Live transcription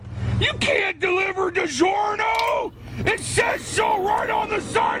can't deliver DiGiorno? It says so right on the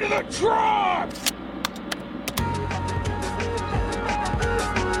side of the truck!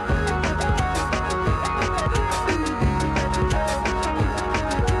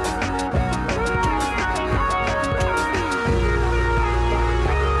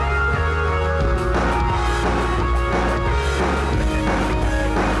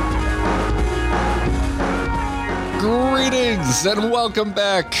 Greetings and welcome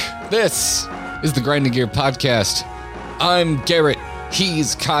back. This is the Grinding Gear Podcast. I'm Garrett,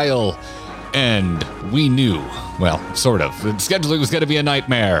 he's Kyle, and we knew, well, sort of, the scheduling was going to be a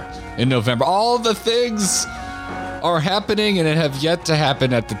nightmare in November. All the things are happening and it have yet to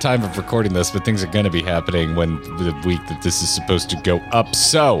happen at the time of recording this, but things are going to be happening when the week that this is supposed to go up.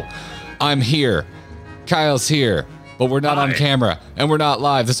 So, I'm here, Kyle's here. But we're not on camera, and we're not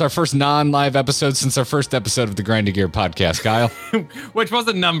live. This is our first non-live episode since our first episode of the Grinding Gear Podcast, Kyle. Which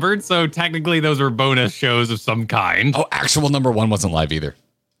wasn't numbered, so technically those were bonus shows of some kind. Oh, actual number one wasn't live either.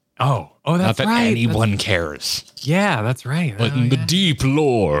 Oh, that's not that right. anyone cares. Yeah, that's right. But in the deep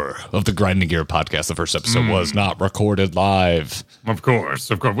lore of the Grinding Gear Podcast, the first episode was not recorded live. Of course.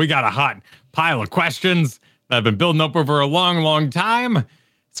 We got a hot pile of questions that have been building up over a long, long time.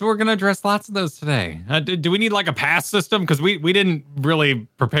 So we're going to address lots of those today. Do we need like a pass system? Because we didn't really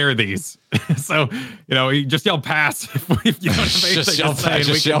prepare these. So, you just yell pass if you don't have anything just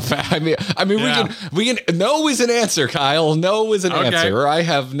yell pass. I mean, we can. No is an answer, Kyle. No is an answer. I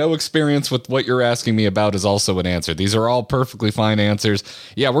have no experience with what you're asking me about is also an answer. These are all perfectly fine answers.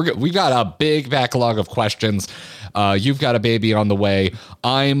 Yeah, we got a big backlog of questions. You've got a baby on the way.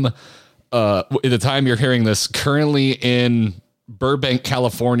 I'm, at the time you're hearing this, currently in Burbank,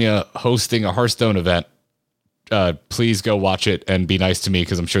 California, hosting a Hearthstone event. Please go watch it and be nice to me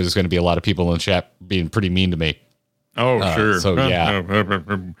because I'm sure there's going to be a lot of people in the chat being pretty mean to me. Oh, sure. So, yeah,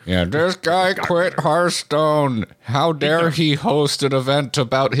 this guy quit Hearthstone. How dare he host an event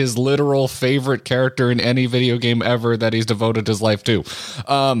about his literal favorite character in any video game ever that he's devoted his life to?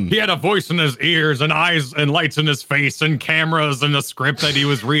 He had a voice in his ears and eyes and lights in his face and cameras and a script that he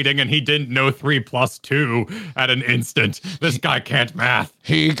was reading, and he didn't know 3 + 2 at an instant. This guy can't math.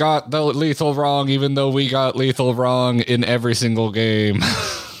 He got the lethal wrong, even though we got lethal wrong in every single game.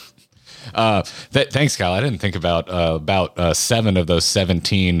 Thanks, Kyle. I didn't think about 7 of those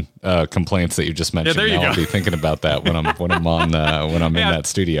 17 complaints that you just mentioned. Yeah, there you go. I'll be thinking about that when I'm in that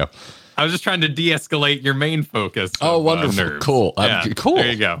studio. I was just trying to de-escalate your main focus. Oh, wonderful. Nerves. Cool. Cool.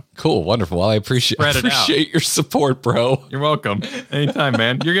 There you go. Cool. Wonderful. Well, I appreciate your support, bro. You're welcome. Anytime,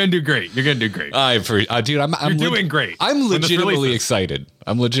 man. You're going to do great. Dude, I'm doing great. I'm legitimately excited.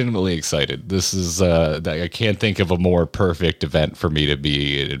 This is, I can't think of a more perfect event for me to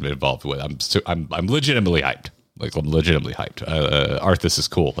be involved with. I'm legitimately hyped. Like, I'm legitimately hyped. Arthas is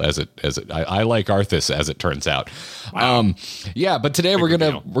cool I like Arthas as it turns out. Wow. But today we're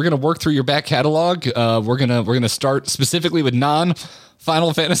gonna work through your back catalog. We're gonna start specifically with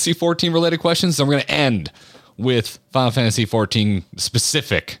non-Final Fantasy 14 related questions. And we're gonna end with Final Fantasy 14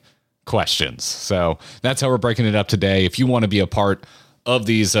 specific questions. So that's how we're breaking it up today. If you want to be a part of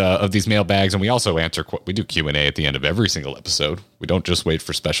these mailbags, and we also we do Q&A at the end of every single episode. We don't just wait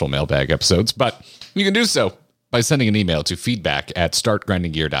for special mailbag episodes, but you can do so by sending an email to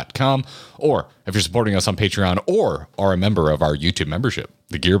feedback@startgrindinggear.com, or if you're supporting us on Patreon or are a member of our YouTube membership,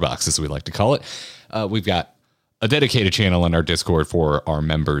 the Gearbox as we like to call it, we've got a dedicated channel in our Discord for our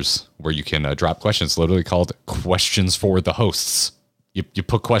members where you can drop questions, literally called Questions for the Hosts. You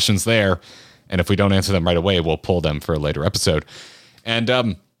put questions there, and if we don't answer them right away, we'll pull them for a later episode.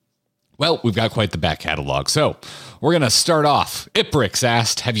 And, we've got quite the back catalog. So we're going to start off. Iprix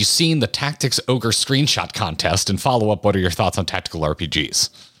asked, have you seen the Tactics Ogre screenshot contest? And follow up, what are your thoughts on tactical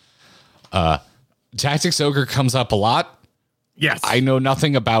RPGs? Tactics Ogre comes up a lot. Yes. I know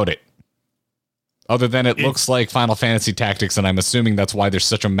nothing about it. Other than it looks like Final Fantasy Tactics, and I'm assuming that's why there's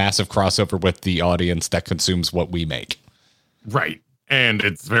such a massive crossover with the audience that consumes what we make. Right. And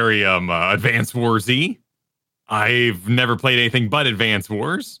it's very Advance Wars-y. I've never played anything but Advance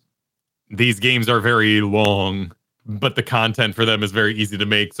Wars. These games are very long, but the content for them is very easy to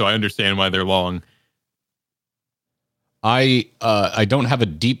make, so I understand why they're long. I don't have a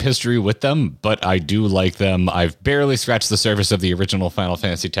deep history with them, but I do like them. I've barely scratched the surface of the original Final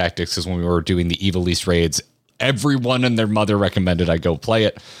Fantasy Tactics, because when we were doing the Evil East raids, everyone and their mother recommended I go play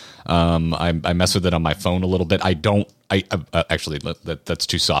it. I mess with it on my phone a little bit. Actually, that's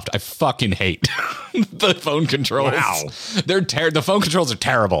too soft. I fucking hate the phone controls. Wow. The phone controls are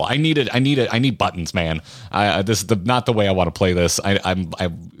terrible. I need buttons, man. This is not the way I want to play this. I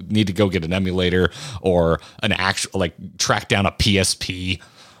need to go get an emulator or an actual, track down a PSP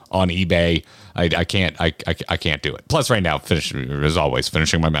on eBay. I can't do it. Plus, right now,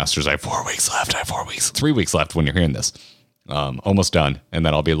 finishing my master's. I have 4 weeks left. 3 weeks left when you're hearing this. Almost done, and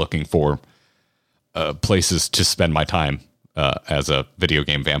then I'll be looking for places to spend my time as a video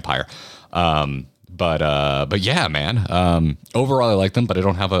game vampire. But yeah, man. Overall, I like them, but I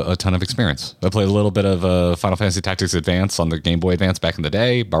don't have a ton of experience. I played a little bit of Final Fantasy Tactics Advance on the Game Boy Advance back in the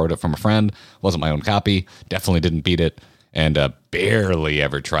day. Borrowed it from a friend. Wasn't my own copy. Definitely didn't beat it. And barely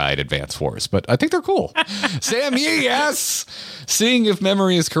ever tried Advance Wars. But I think they're cool. Sam Yee, yes! Seeing if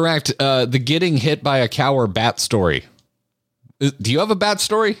memory is correct, the getting hit by a cow or bat story. Do you have a bat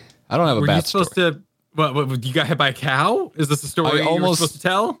story? I don't have a bat story. Were you supposed to... What, you got hit by a cow? Is this a story you were supposed to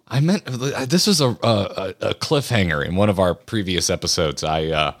tell? I meant this was a cliffhanger in one of our previous episodes.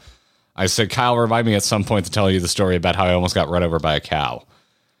 I said, Kyle, remind me at some point to tell you the story about how I almost got run over by a cow.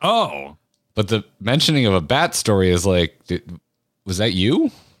 Oh, but the mentioning of a bat story is like, was that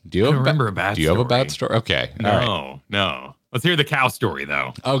you? Do you remember a bat? Do you have a bat story? Okay, no. Let's hear the cow story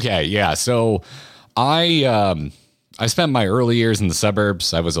though. Okay, yeah. So I spent my early years in the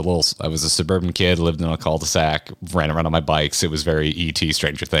suburbs. I was a suburban kid, lived in a cul-de-sac, ran around on my bikes. It was very E.T.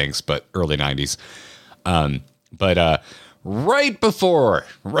 Stranger Things, but early 90s. But right before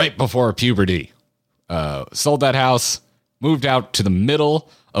puberty, sold that house, moved out to the middle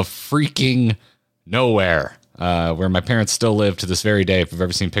of freaking nowhere, where my parents still live to this very day. If you've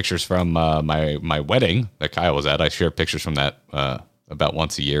ever seen pictures from my wedding that Kyle was at, I share pictures from that about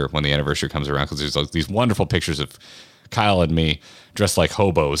once a year when the anniversary comes around, because there's these wonderful pictures of Kyle and me dressed like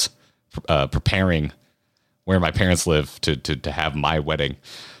hobos, preparing where my parents live to have my wedding.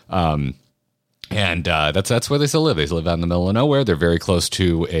 And that's where they still live. They live out in the middle of nowhere. They're very close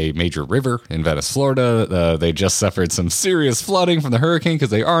to a major river in Venice, Florida. They just suffered some serious flooding from the hurricane because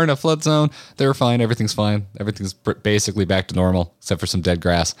they are in a flood zone. They're fine. Everything's fine. Everything's basically back to normal, except for some dead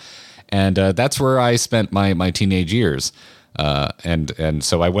grass. And that's where I spent my teenage years. And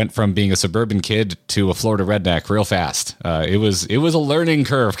so I went from being a suburban kid to a Florida redneck real fast. It was a learning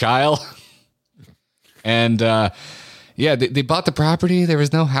curve, Kyle. And yeah, they bought the property. There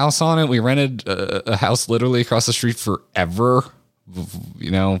was no house on it. We rented a house literally across the street forever,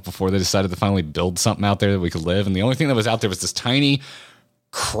 before they decided to finally build something out there that we could live. And the only thing that was out there was this tiny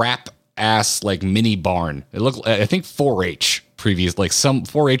crap ass like mini barn. It looked, I think 4-H previous, like some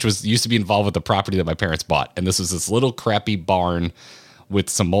 4-H used to be involved with the property that my parents bought. And this was this little crappy barn with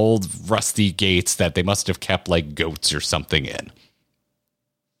some old rusty gates that they must have kept like goats or something in.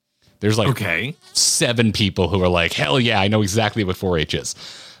 There's like 7 people who are like, hell yeah, I know exactly what 4-H is.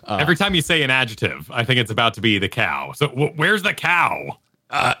 Every time you say an adjective, I think it's about to be the cow. So where's the cow?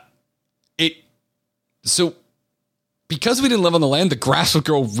 So because we didn't live on the land, the grass would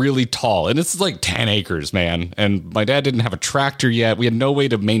grow really tall. And it's like 10 acres, man. And my dad didn't have a tractor yet. We had no way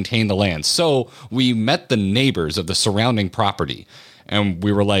to maintain the land. So we met the neighbors of the surrounding property. And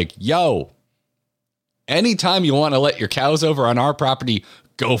we were like, yo, anytime you want to let your cows over on our property,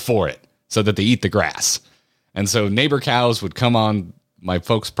 go for it, so that they eat the grass. And so neighbor cows would come on my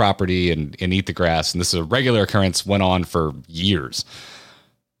folks' property and eat the grass. And this is a regular occurrence, went on for years.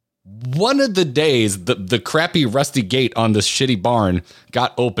 One of the days, the crappy rusty gate on this shitty barn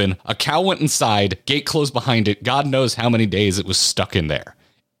got open. A cow went inside, gate closed behind it. God knows how many days it was stuck in there.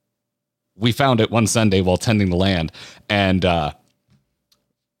 We found it one Sunday while tending the land, and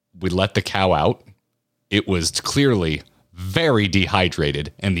we let the cow out. It was clearly very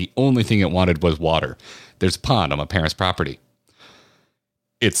dehydrated, and the only thing it wanted was water. There's a pond on my parents' property.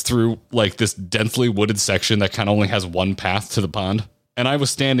 It's through like this densely wooded section that kind of only has one path to the pond. And I was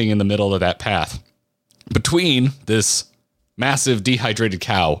standing in the middle of that path between this massive dehydrated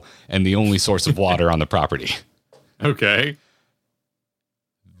cow and the only source of water on the property. Okay.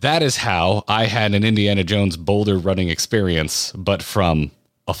 That is how I had an Indiana Jones boulder running experience, but from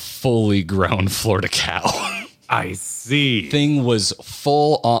a fully grown Florida cow. I see. Thing was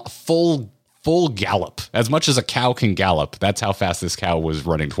full gallop. As much as a cow can gallop, that's how fast this cow was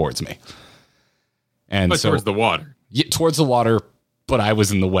running towards me. And so, towards the water. Yeah, towards the water, but I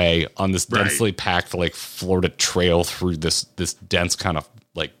was in the way on this densely packed like Florida trail through this dense kind of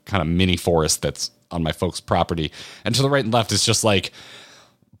mini forest that's on my folks' property. And to the right and left is just like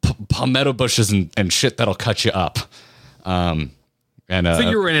palmetto bushes and shit that'll cut you up. So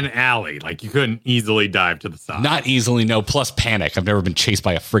you were in an alley, like you couldn't easily dive to the side. Not easily, no. Plus panic. I've never been chased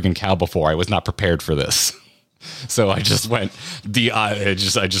by a friggin' cow before. I was not prepared for this. So I just went, I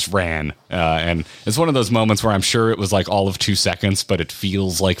just ran. And it's one of those moments where I'm sure it was like all of 2 seconds, but it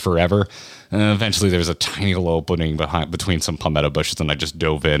feels like forever. Eventually there's a tiny little opening between some palmetto bushes, and I just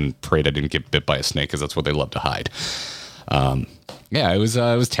dove in, prayed I didn't get bit by a snake, because that's where they love to hide. Yeah, it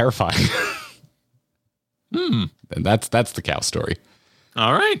was terrifying. And that's the cow story.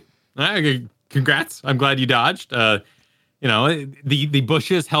 All right. Congrats. I'm glad you dodged. The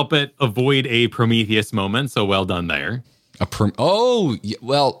bushes help it avoid a Prometheus moment. So well done there.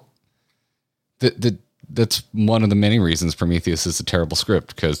 That's one of the many reasons Prometheus is a terrible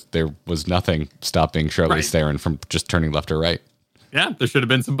script, because there was nothing stopping Charlize Theron from just turning left or right. Yeah, there should have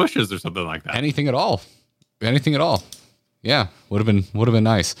been some bushes or something like that. Anything at all. Yeah, would have been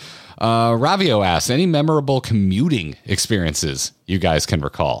nice. Ravio asks, any memorable commuting experiences you guys can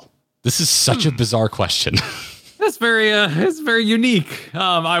recall? This is such a bizarre question. That's it's very unique.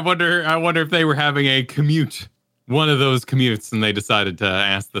 I wonder if they were having one of those commutes, and they decided to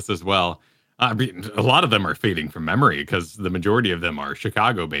ask this as well. I mean, a lot of them are fading from memory because the majority of them are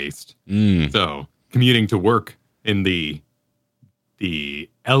Chicago based. So commuting to work in the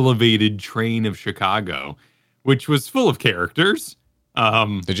elevated train of Chicago, which was full of characters.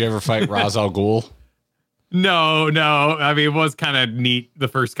 Did you ever fight Ra's al Ghul? No. I mean, it was kind of neat the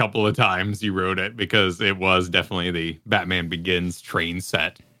first couple of times you rode it, because it was definitely the Batman Begins train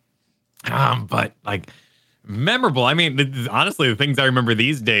set. But like memorable. I mean, honestly, the things I remember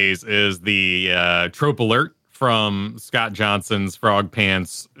these days is the trope alert from Scott Johnson's Frog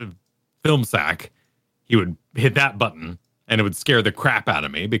Pants film sack. He would hit that button and it would scare the crap out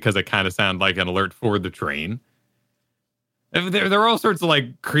of me, because it kind of sounded like an alert for the train. There are all sorts of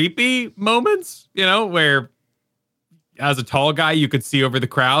like creepy moments, where as a tall guy, you could see over the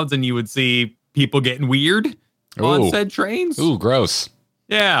crowds and you would see people getting weird on said trains. Ooh, gross.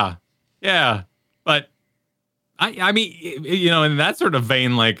 Yeah. But I mean, in that sort of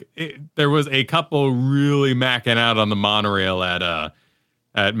vein, like there was a couple really macking out on the monorail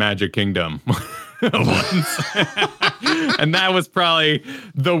at Magic Kingdom once. And that was probably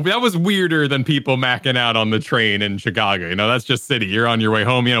that was weirder than people macking out on the train in Chicago. That's just city. You're on your way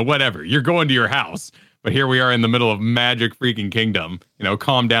home, whatever. You're going to your house. But here we are in the middle of Magic freaking Kingdom.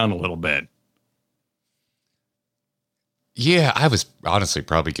 Calm down a little bit. Yeah, I was honestly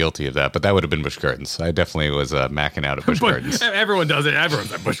probably guilty of that, but that would have been Busch Gardens. I definitely was macking out at Busch Gardens. Everyone does it.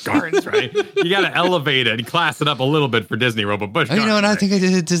 Everyone's at Busch Gardens, right? You got to elevate it and class it up a little bit for Disney World, but Busch Gardens. And I think I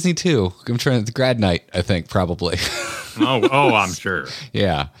did it at Disney too. I'm trying to grad night, I think, probably. Oh, I'm sure.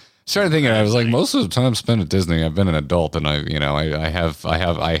 Yeah. Started thinking, I was like, most of the time spent at Disney, I've been an adult, and I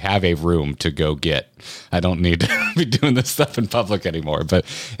have a room to go get. I don't need to be doing this stuff in public anymore. But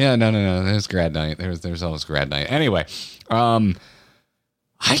yeah, no. There's grad night. There's always grad night. Anyway,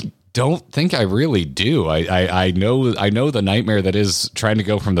 I don't think I really do. I know the nightmare that is trying to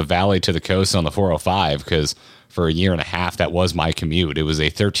go from the valley to the coast on the 405, because for a year and a half that was my commute. It was a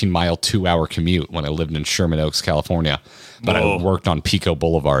 13-mile, 2-hour commute when I lived in Sherman Oaks, California, but I worked on Pico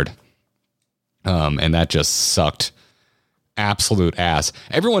Boulevard. And that just sucked absolute ass.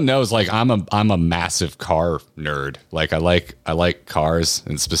 Everyone knows, like, I'm a massive car nerd. Like I like cars,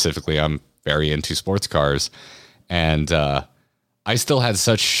 and specifically I'm very into sports cars. And I still had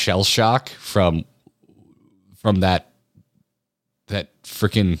such shell shock from that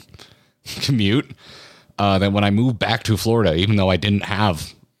freaking commute that when I moved back to Florida, even though I didn't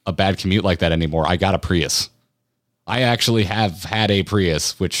have a bad commute like that anymore, I got a Prius. I actually have had a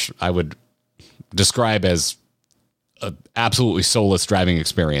Prius, which I would describe as a absolutely soulless driving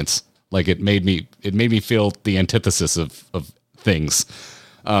experience. Like it made me feel the antithesis of things.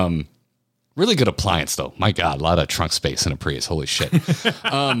 Really good appliance though. My God, a lot of trunk space in a Prius. Holy shit.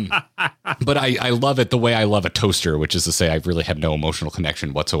 But I love it the way I love a toaster, which is to say I really have no emotional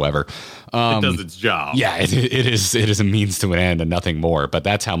connection whatsoever. It does its job. Yeah, it is a means to an end and nothing more. But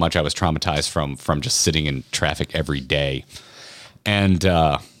that's how much I was traumatized from just sitting in traffic every day. And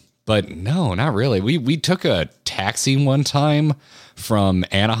but no, not really. We took a taxi one time from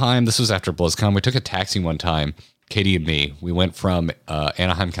Anaheim. This was after BlizzCon. We took a taxi one time, Katie and me. We went from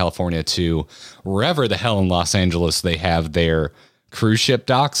Anaheim, California to wherever the hell in Los Angeles they have their cruise ship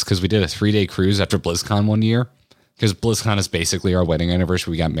docks, because we did a 3-day cruise after BlizzCon one year. Because BlizzCon is basically our wedding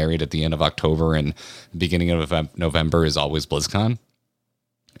anniversary. We got married at the end of October, and the beginning of November is always BlizzCon.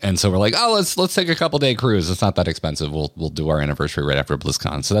 And so we're like, oh, let's take a couple-day cruise. It's not that expensive. We'll do our anniversary right after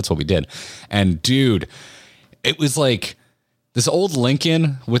BlizzCon. So that's what we did. And dude, it was like this old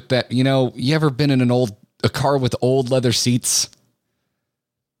Lincoln with that. You ever been in a car with old leather seats?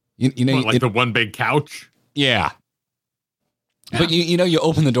 The one big couch. Yeah. But you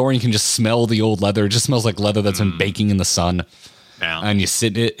open the door and you can just smell the old leather. It just smells like leather that's been baking in the sun. Yeah. And you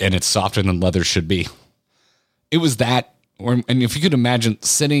sit in it and it's softer than leather should be. It was that. And if you could imagine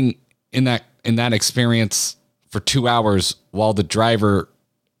sitting in that experience for 2 hours while the driver,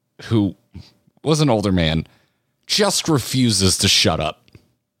 who was an older man, just refuses to shut up.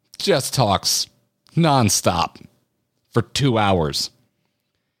 Just talks nonstop for 2 hours.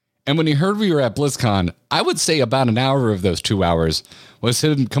 And when he heard we were at BlizzCon, I would say about an hour of those 2 hours was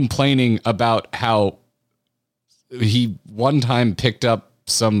him complaining about how he one time picked up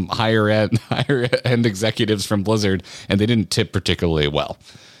some higher end executives from Blizzard and they didn't tip particularly well.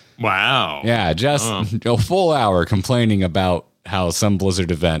 Wow. Yeah, just a full hour complaining about how some Blizzard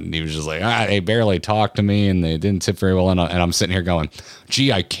event, and he was just like, they barely talked to me and they didn't tip very well. And I'm sitting here going,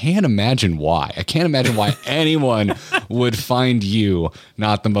 gee, I can't imagine why. I can't imagine why anyone would find you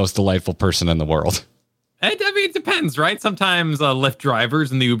not the most delightful person in the world. I mean, it depends, right? Sometimes Lyft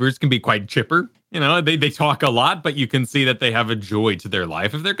drivers and the Ubers can be quite chipper. You know, they talk a lot, but you can see that they have a joy to their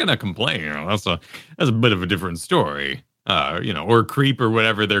life. If they're going to complain, you know, that's a bit of a different story. You know, or creep or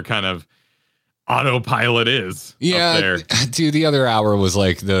whatever their kind of autopilot is. Yeah, dude, the other hour was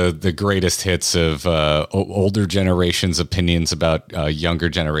like the greatest hits of older generations' opinions about younger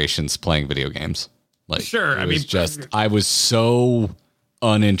generations playing video games. Like, sure, I was so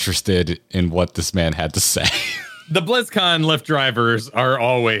uninterested in what this man had to say. The BlizzCon Lyft drivers are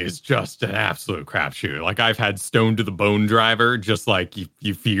always just an absolute crapshoot. Like, I've had stoned to the bone driver, just like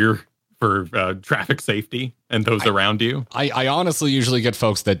you fear for traffic safety and those around you. I honestly usually get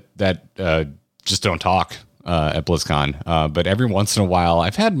folks that just don't talk at BlizzCon. But every once in a while,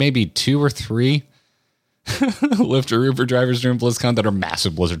 I've had maybe 2 or 3 Lyft or Uber drivers during BlizzCon that are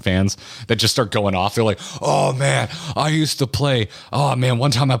massive Blizzard fans that just start going off. They're like, oh man, I used to play. Oh man, one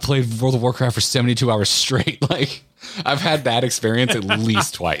time I played World of Warcraft for 72 hours straight. Like, I've had that experience at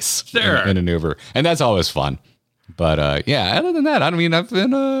least twice in an Uber. And that's always fun. But yeah, other than that, I mean,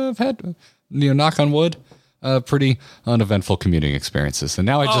 I've had, knock on wood, pretty uneventful commuting experiences. And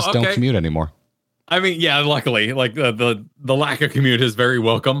now I just don't commute anymore. I mean, yeah, luckily, like the lack of commute is very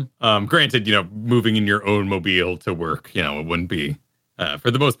welcome. Granted, moving in your own mobile to work, it wouldn't be, for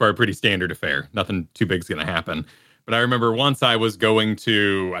the most part, pretty standard affair. Nothing too big's going to happen. But I remember once I was going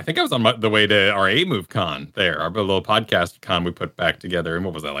to, I think I was on the way to our AMoveCon there, our little podcast con we put back together. And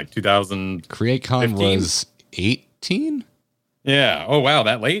what was that, like 2000? CreateCon was 18? Yeah. Oh, wow.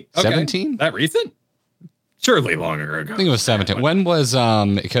 That late? 17? That recent? Surely longer ago. I think it was 17. When was,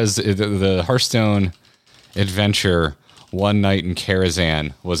 because the Hearthstone adventure One Night in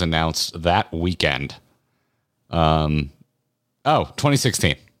Karazhan was announced that weekend.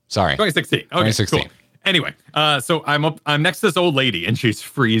 2016. Sorry. 2016. Okay, 2016. Cool. Anyway, so I'm next to this old lady and she's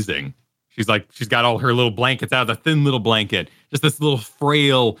freezing. She's got all her little blankets out, the thin little blanket, just this little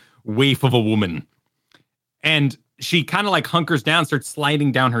frail waif of a woman. And she kind of like hunkers down, starts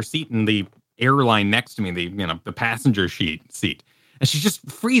sliding down her seat in the airline next to me, the passenger seat. And she's just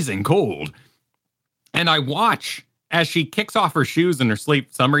freezing cold. And I watch as she kicks off her shoes in her sleep,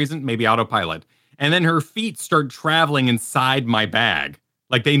 for some reason, maybe autopilot. And then her feet start traveling inside my bag.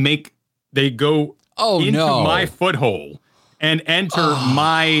 Like they go into my foothole and enter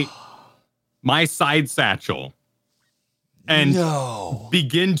my side satchel and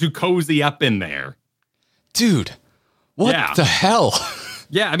begin to cozy up in there. Dude, what the hell?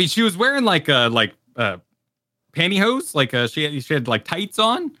 Yeah, I mean, she was wearing like pantyhose, like she had like tights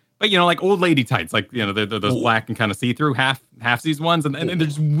on, but like old lady tights, like they're those black and kind of see through half these ones, and they're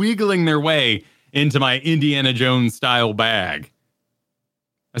just wiggling their way into my Indiana Jones style bag.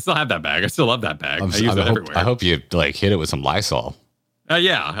 I still have that bag. I still love that bag. I use it everywhere. I hope you hit it with some Lysol.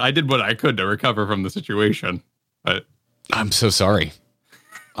 Yeah, I did what I could to recover from the situation, but I'm so sorry.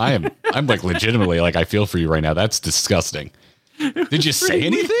 I'm like legitimately like I feel for you right now. That's disgusting. Did you say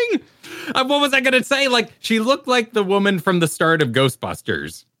anything? What was I gonna say? Like she looked like the woman from the start of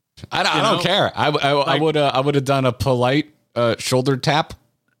Ghostbusters. I don't care. I would have done a polite shoulder tap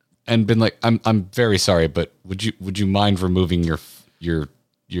and been like, I'm very sorry, but would you mind removing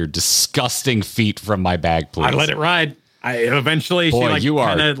your disgusting feet from my bag, please? I let it ride. I eventually Boy, she like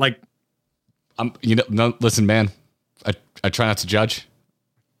kind of like no, listen, man. I try not to judge.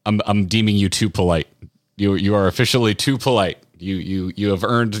 I'm deeming you too polite. You are officially too polite. You have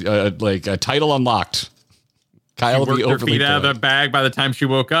earned like a title unlocked. Kyle, she worked her feet out of the bag by the time she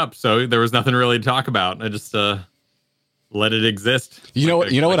woke up, so there was nothing really to talk about. I just let it exist. You know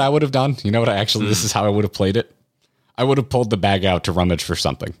what I would have done? You know what this is how I would have played it. I would have pulled the bag out to rummage for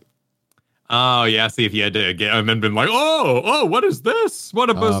something. Oh yeah, see if you had to get and then been like, oh, what is this? What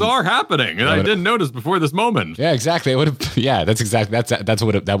a bizarre happening, and I didn't notice before this moment. Yeah, exactly. It would have. Yeah, that's exactly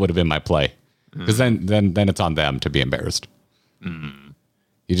that would have been my play. Because then it's on them to be embarrassed. Mm.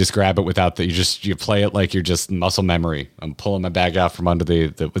 You just grab it without you play it like you're just muscle memory. I'm pulling my bag out from under the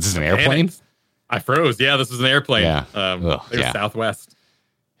was this an airplane? I froze. Yeah, this was an airplane. Yeah. It was Southwest.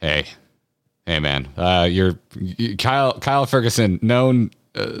 Hey, Hey man, Kyle Ferguson, known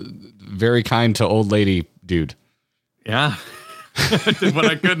very kind to old lady dude. Yeah. I did what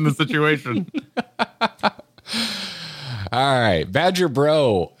I could in the situation. All right. Badger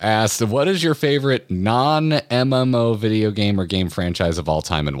Bro asked, what is your favorite non-MMO video game or game franchise of all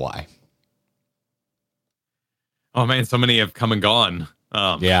time and why? Oh man, so many have come and gone.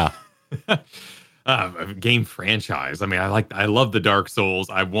 Yeah. Game franchise. I mean, I love the Dark Souls.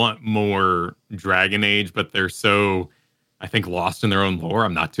 I want more Dragon Age, but they're so, I think, lost in their own lore.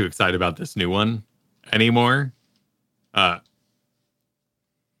 I'm not too excited about this new one anymore.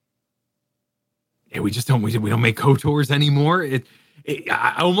 Yeah, we don't make KOTORs anymore.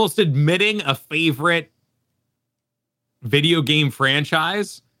 I almost admitting a favorite video game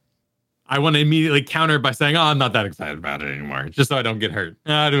franchise, I want to immediately counter by saying, "Oh, I'm not that excited about it anymore," just so I don't get hurt.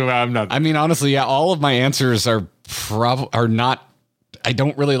 I'm not. I mean, honestly, yeah, all of my answers are not. I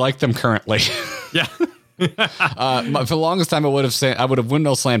don't really like them currently. Yeah. For the longest time, I would have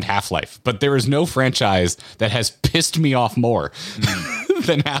window slammed Half-Life, but there is no franchise that has pissed me off more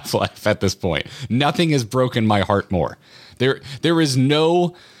than Half-Life at this point. Nothing has broken my heart more. There is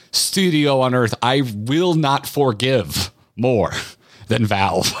no studio on earth I will not forgive more than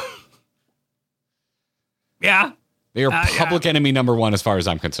Valve. Yeah. They are public enemy number one as far as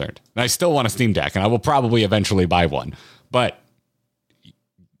I'm concerned. And I still want a Steam Deck, and I will probably eventually buy one. But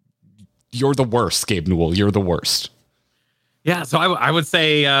you're the worst, Gabe Newell. You're the worst. Yeah, so I would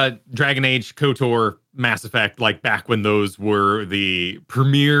say Dragon Age, KOTOR, Mass Effect, like back when those were the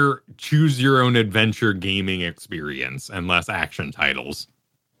premier choose-your-own-adventure gaming experience and less action titles.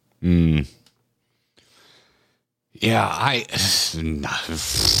 Yeah,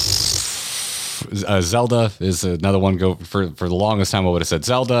 Zelda is another one. Go for the longest time I would have said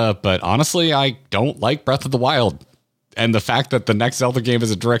Zelda, but honestly, I don't like Breath of the Wild. And the fact that the next Zelda game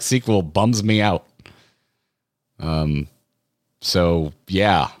is a direct sequel bums me out. So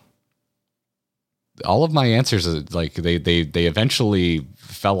yeah, all of my answers are like they eventually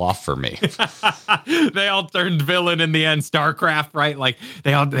fell off for me. They all turned villain in the end. StarCraft, right? Like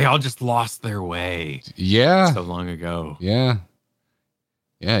they all just lost their way. Yeah, so long ago. Yeah.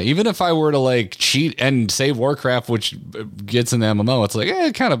 Even if I were to like cheat and save Warcraft, which gets in the MMO, it's like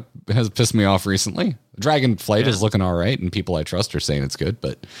it kind of has pissed me off recently. Dragonflight is looking all right, and people I trust are saying it's good,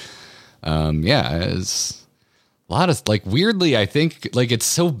 but it's a lot of like weirdly. I think like it's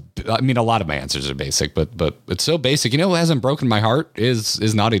so. I mean, a lot of my answers are basic, but it's so basic. You know, what hasn't broken my heart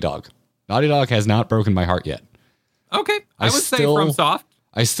is Naughty Dog. Naughty Dog has not broken my heart yet. Okay, I would say FromSoft.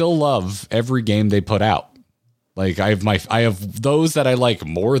 I still love every game they put out. Like I have those that I like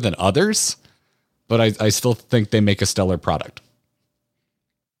more than others, but I still think they make a stellar product.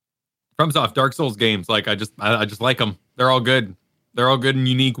 FromSoft, Dark Souls games, like I just like them. They're all good. They're all good in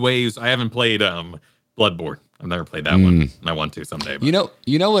unique ways. I haven't played Bloodborne. I've never played that one. And I want to someday. But.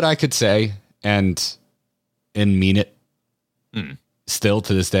 You know what I could say and mean it. Still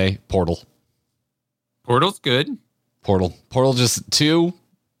to this day, Portal. Portal's good. Portal just two.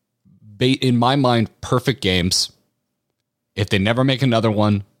 In my mind, perfect games. If they never make another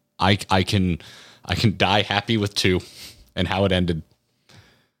one, I can die happy with 2 and how it ended.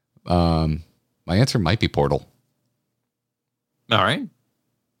 My answer might be Portal. All right.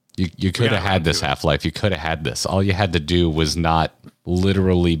 You could have had this Half-Life. You could have had this. All you had to do was not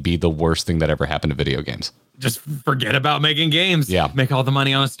literally be the worst thing that ever happened to video games. Just forget about making games. Yeah. Make all the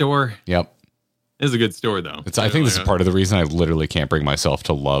money on a store. Yep. It is a good store, though. I think this is part of the reason I literally can't bring myself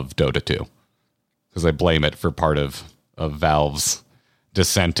to love Dota 2. Because I blame it for part of Valve's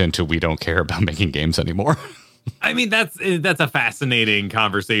descent into we don't care about making games anymore. I mean, that's a fascinating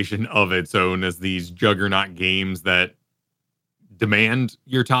conversation of its own, as these juggernaut games that demand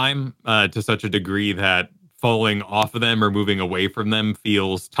your time to such a degree that falling off of them or moving away from them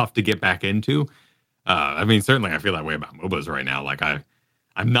feels tough to get back into. I mean, certainly I feel that way about MOBAs right now. Like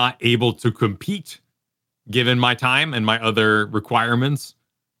I'm not able to compete given my time and my other requirements.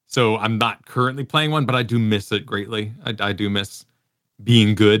 So I'm not currently playing one, but I do miss it greatly. I do miss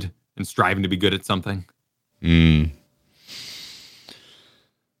being good and striving to be good at something.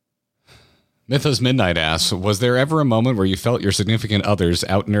 Mythos Midnight asks, was there ever a moment where you felt your significant others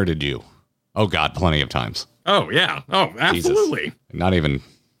out-nerded you? Oh, God, plenty of times. Oh, yeah. Oh, absolutely. Jesus. Not even...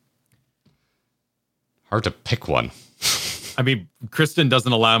 Hard to pick one. I mean, Kristen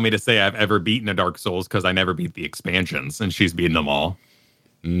doesn't allow me to say I've ever beaten a Dark Souls because I never beat the expansions, and she's beaten them all.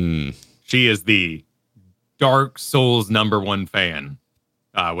 She is the Dark Souls #1 fan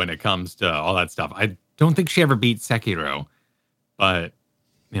when it comes to all that stuff. I don't think she ever beat Sekiro, but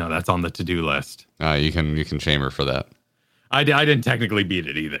that's on the to-do list. You can shame her for that. I didn't technically beat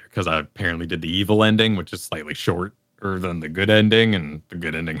it either because I apparently did the evil ending, which is slightly shorter than the good ending, and the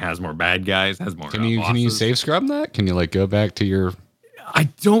good ending has more bad guys, has more. Can you save scrub that? Can you like go back to your? I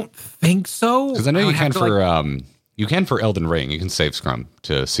don't think so, because I know you can for you can for Elden Ring. You can save scrum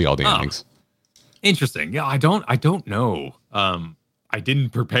to see all the endings. Interesting. Yeah, I don't know. I didn't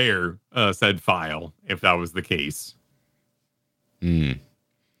prepare said file if that was the case. Yeah,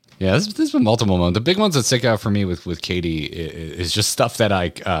 there's been multiple moments. The big ones that stick out for me with Katie is just stuff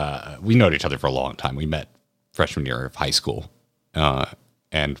that we known each other for a long time. We met freshman year of high school,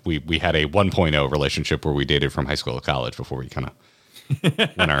 and we had a 1.0 relationship where we dated from high school to college before we kind of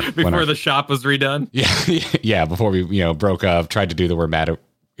before the shop was redone. Yeah, before we broke up, tried to do the we're mad at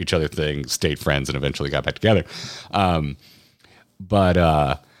each other thing, stayed friends, and eventually got back together.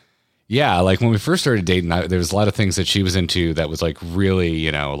 Yeah, like when we first started dating, there was a lot of things that she was into that was like really,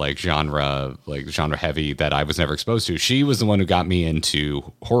 like genre heavy that I was never exposed to. She was the one who got me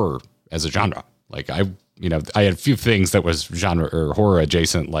into horror as a genre. Like I had a few things that was genre or horror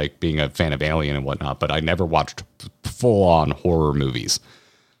adjacent, like being a fan of Alien and whatnot, but I never watched full on horror movies.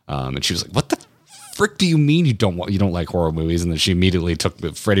 And she was like, "What the frick do you mean you don't like horror movies?" And then she immediately took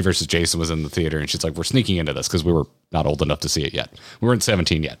Freddy versus Jason was in the theater, and she's like, "We're sneaking into this because we were not old enough to see it yet. We weren't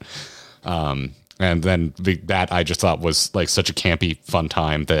 17 yet." And then that I just thought was like such a campy fun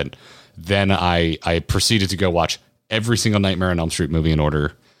time that then I proceeded to go watch every single Nightmare on Elm Street movie in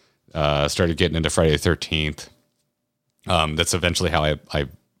order. Started getting into Friday the 13th. That's eventually how I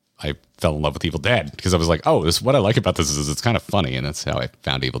fell in love with Evil Dead, because I was like, oh, what I like about this is it's kind of funny, and that's how I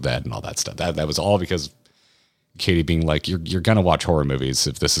found Evil Dead and all that stuff. That was all because Katie being like, you're gonna watch horror movies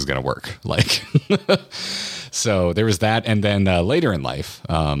if this is gonna work. Like, so there was that, and then later in life,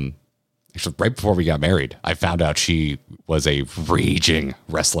 actually right before we got married, I found out she was a raging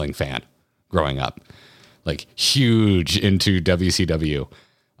wrestling fan growing up, like huge into WCW.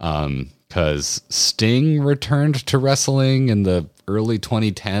 Because Sting returned to wrestling in the early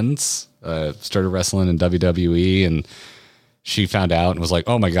 2010s, started wrestling in WWE, and she found out and was like,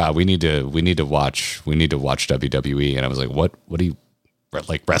 "Oh my God, we need to watch WWE." And I was like, "What do you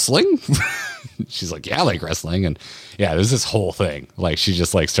like wrestling?" She's like, "Yeah, I like wrestling." And yeah, there's this whole thing. Like she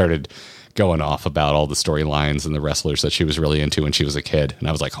just like started going off about all the storylines and the wrestlers that she was really into when she was a kid. And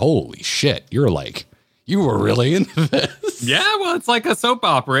I was like, "Holy shit, you were really into this." Yeah, well, it's like a soap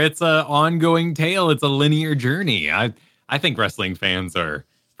opera. It's an ongoing tale. It's a linear journey. I think wrestling fans are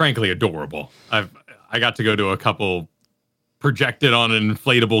frankly adorable. I got to go to a couple projected on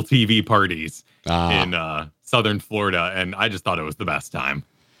inflatable TV parties in Southern Florida, and I just thought it was the best time.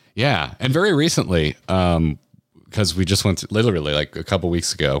 Yeah, and very recently, because we just went to, literally like a couple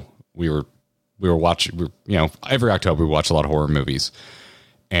weeks ago, we were watching. Every October we watch a lot of horror movies,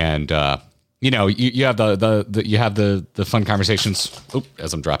 and you have the fun conversations. Oop,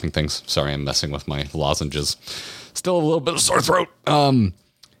 as I'm dropping things. Sorry, I'm messing with my lozenges. Still a little bit of sore throat.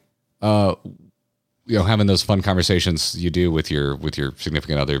 Having those fun conversations you do with your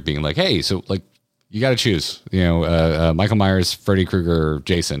significant other, being like, "Hey, so like you got to choose, Michael Myers, Freddy Krueger, or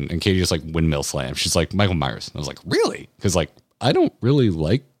Jason." And Katie just like windmill slam. She's like, "Michael Myers." And I was like, "Really?" Because like I don't really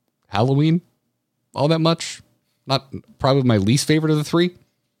like Halloween all that much. Not probably my least favorite of the three.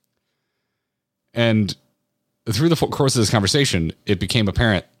 And through the course of this conversation, it became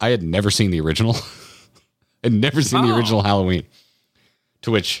apparent I had never seen the original. I'd never seen the original Halloween,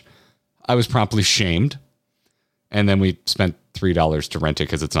 to which I was promptly shamed. And then we spent $3 to rent it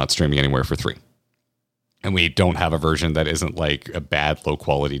because it's not streaming anywhere for $3. And we don't have a version that isn't like a bad, low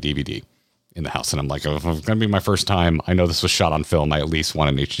quality DVD in the house. And I'm like, oh, if it's going to be my first time, I know this was shot on film, I at least want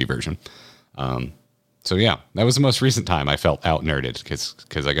an HD version. So yeah, that was the most recent time I felt out nerded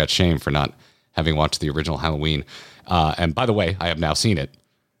because I got shamed for not having watched the original Halloween. And by the way, I have now seen it.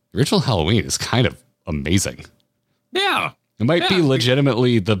 The original Halloween is kind of amazing. Yeah. It might be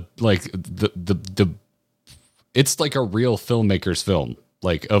legitimately the it's like a real filmmaker's film.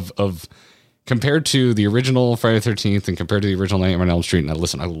 Like of compared to the original Friday the 13th and compared to the original Nightmare on Elm Street. And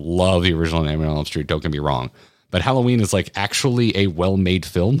listen, I love the original Nightmare on Elm Street. Don't get me wrong. But Halloween is like actually a well-made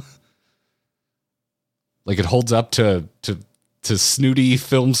film. Like it holds up to snooty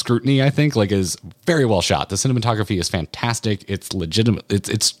film scrutiny, I think. Like is very well shot. The cinematography is fantastic. It's legitimate.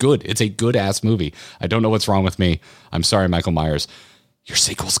 It's good. It's a good ass movie. I don't know what's wrong with me. I'm sorry, Michael Myers. Your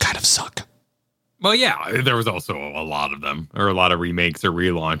sequels kind of suck. Well, yeah, there was also a lot of them, or a lot of remakes or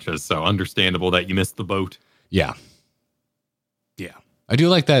relaunches. So understandable that you missed the boat. Yeah. Yeah. I do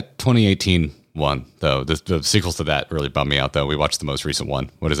like that 2018 one, though. The sequels to that really bummed me out, though. We watched the most recent one.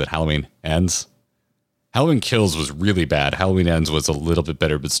 What is it? Halloween Ends? Halloween Kills was really bad. Halloween Ends was a little bit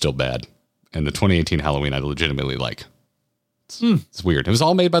better, but still bad. And the 2018 Halloween I legitimately like. It's weird. It was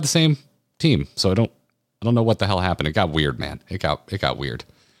all made by the same team, so I don't know what the hell happened. It got weird, man. It got weird.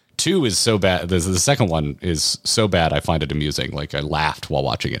 2 is so bad. The second one is so bad I find it amusing. Like, I laughed while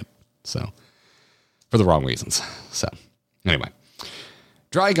watching it. So, for the wrong reasons. So, anyway.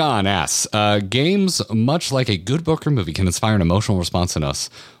 Drygon asks, games, much like a good book or movie, can inspire an emotional response in us.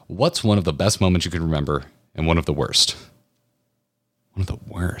 What's one of the best moments you can remember and one of the worst? One of the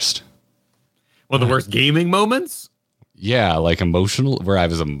worst. One of the worst gaming moments? Yeah, like emotional, where I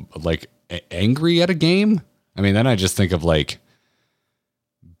was like angry at a game. I mean, then I just think of like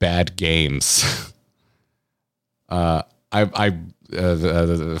bad games. The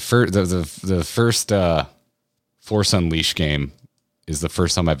first Force Unleashed game is the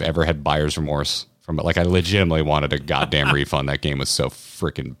first time I've ever had buyer's remorse from it. Like, I legitimately wanted a goddamn refund. That game was so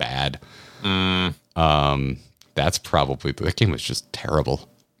freaking bad. That's probably, that game was just terrible.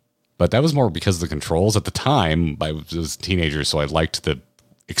 But that was more because of the controls. At the time, I was a teenager, so I liked the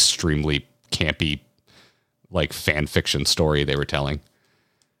extremely campy, like, fan fiction story they were telling.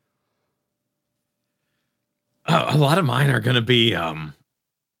 A lot of mine are going to be, I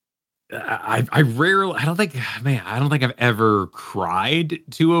don't think I've ever cried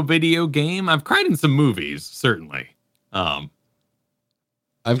to a video game. I've cried in some movies, certainly. I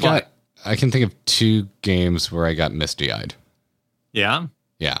can think of 2 games where I got misty-eyed. Yeah?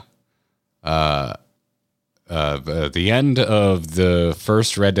 Yeah. The end of the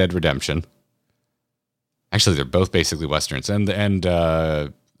first Red Dead Redemption. Actually, they're both basically Westerns. And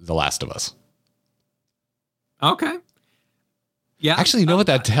The Last of Us. Okay. Yeah. Actually, you know what?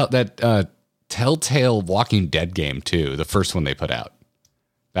 That Telltale Walking Dead game, too. The first one they put out.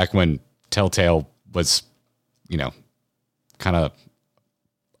 Back when Telltale was, kind of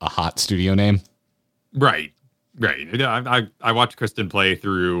a hot studio name. Right. I watched Kristen play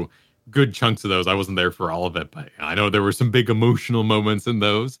through good chunks of those. I wasn't there for all of it, but I know there were some big emotional moments in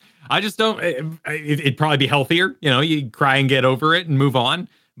those. I just don't, it'd probably be healthier. You cry and get over it and move on.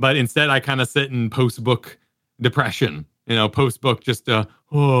 But instead, I kind of sit in post-book depression, post-book just, and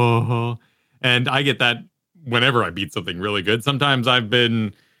I get that whenever I beat something really good. Sometimes I've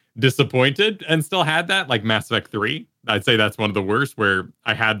been disappointed and still had that, like Mass Effect 3. I'd say that's one of the worst, where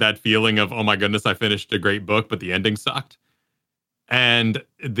I had that feeling of, oh my goodness, I finished a great book, but the ending sucked. And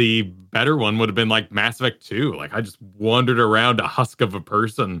the better one would have been like Mass Effect 2. Like, I just wandered around a husk of a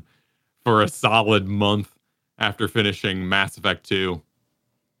person for a solid month after finishing Mass Effect 2.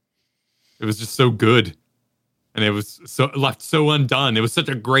 It was just so good. And it was left so undone. It was such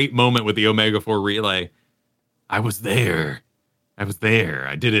a great moment with the Omega 4 relay. I was there. I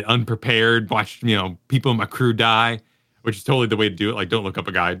did it unprepared, watched, people in my crew die, which is totally the way to do it. Like, don't look up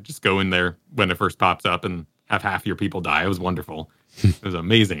a guide. Just go in there when it first pops up and have half your people die. It was wonderful. It was an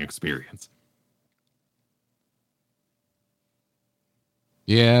amazing experience.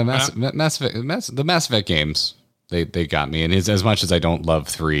 Yeah, the Mass Effect games, they got me. And as much as I don't love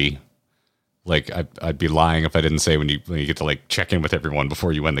 3, like, I'd be lying if I didn't say when you get to, like, check in with everyone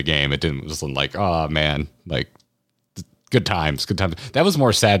before you win the game, it wasn't like, oh man, like, good times. That was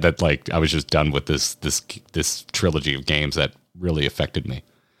more sad that, like, I was just done with this trilogy of games that really affected me.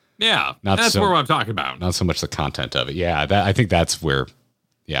 Yeah, that's what I'm talking about. Not so much the content of it. Yeah, I think that's where,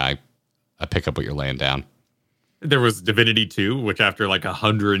 I pick up what you're laying down. There was Divinity 2, which after like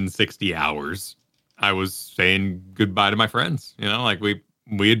 160 hours, I was saying goodbye to my friends. Like, we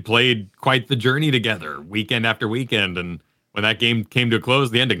had played quite the journey together, weekend after weekend, and when that game came to a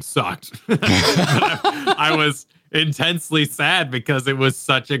close, the ending sucked. I was intensely sad because it was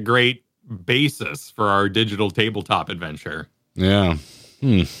such a great basis for our digital tabletop adventure. Yeah.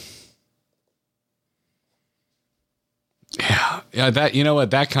 Yeah, that,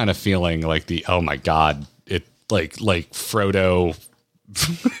 that kind of feeling, like the, oh my God, it like Frodo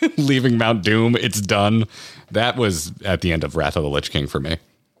leaving Mount Doom, it's done. That was at the end of Wrath of the Lich King for me.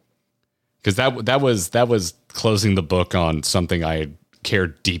 Because that was closing the book on something I had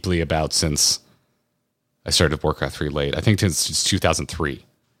cared deeply about since I started Warcraft 3 late. I think since 2003.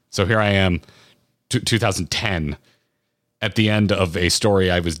 So here I am, 2010, at the end of a story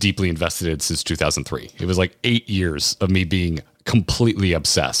I was deeply invested in since 2003. It was like 8 years of me being completely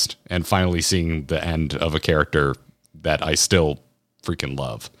obsessed and finally seeing the end of a character that I still freaking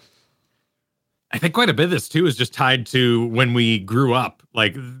love. I think quite a bit of this, too, is just tied to when we grew up,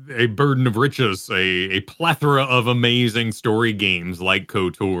 like a burden of riches, a plethora of amazing story games like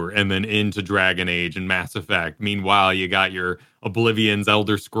KOTOR, and then into Dragon Age and Mass Effect. Meanwhile, you got your Oblivion's,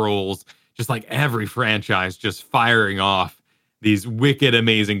 Elder Scrolls, just like every franchise just firing off these wicked,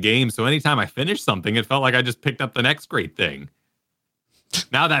 amazing games. So anytime I finished something, it felt like I just picked up the next great thing.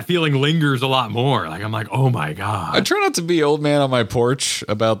 now that feeling lingers a lot more. Like, I'm like, oh my God. I try not to be old man on my porch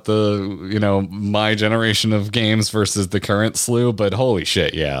about the, my generation of games versus the current slew, but holy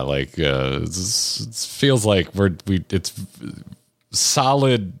shit. Yeah. Like, it feels like it's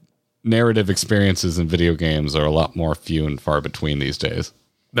solid narrative experiences in video games are a lot more few and far between these days.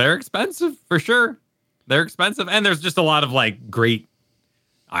 They're expensive for sure. They're expensive. And there's just a lot of like great,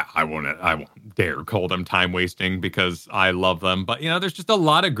 I won't dare call them time wasting because I love them. But, there's just a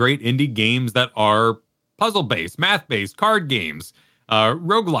lot of great indie games that are puzzle based, math based, card games,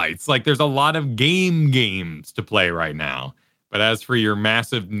 roguelites. Like there's a lot of games to play right now. But as for your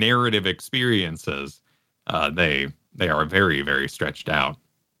massive narrative experiences, they are very, very stretched out.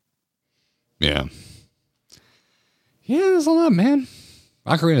 Yeah. Yeah, there's a lot, man.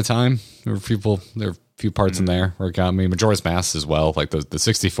 Ocarina of Time. There are a few parts in there where it got me. Majora's Mask as well. Like the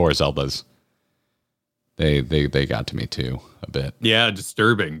 64 Zeldas. They got to me too a bit. Yeah,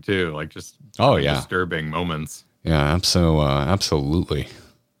 disturbing too. Like just disturbing moments. Yeah, absolutely.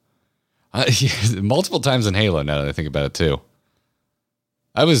 Multiple times in Halo now that I think about it too.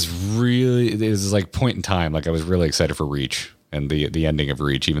 It was like point in time. Like I was really excited for Reach and the ending of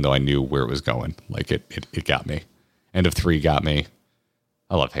Reach, even though I knew where it was going. Like it got me. End of 3 got me.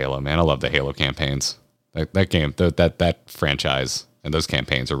 I love Halo, man. I love the Halo campaigns. That game, that franchise, and those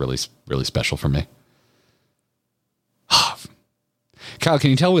campaigns are really, really special for me. Kyle, can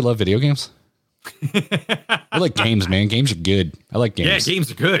you tell we love video games? I like games, man. Games are good. I like games. Yeah, games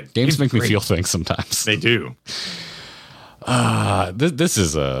are good. Games make me feel things sometimes. They do. This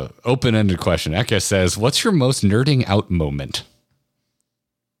is a open-ended question. Eka says, what's your most nerding out moment?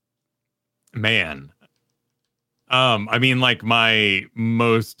 Man. Like my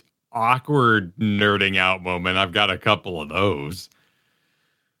most awkward nerding out moment. I've got a couple of those.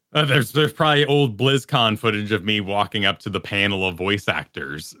 There's probably old BlizzCon footage of me walking up to the panel of voice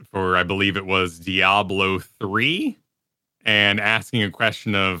actors for, I believe it was Diablo 3, and asking a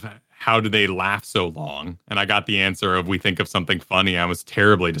question of how do they laugh so long? And I got the answer of, we think of something funny. I was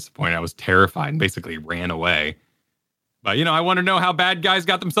terribly disappointed. I was terrified and basically ran away. But, I want to know how bad guys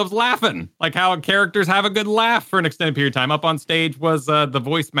got themselves laughing. Like how characters have a good laugh for an extended period of time. Up on stage was the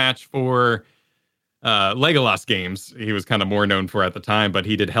voice match for Legolas games. He was kind of more known for at the time, but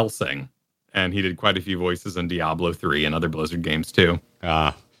he did Hellsing. And he did quite a few voices in Diablo 3 and other Blizzard games too.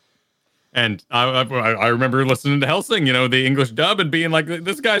 And I remember listening to Hellsing, the English dub, and being like,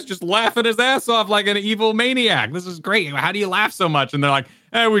 this guy's just laughing his ass off like an evil maniac. This is great. How do you laugh so much? And they're like,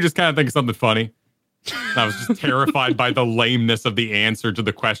 we just kind of think of something funny. And I was just terrified by the lameness of the answer to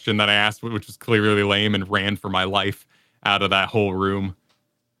the question that I asked, which was clearly lame, and ran for my life out of that whole room.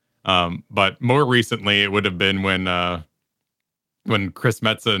 But more recently, it would have been when Chris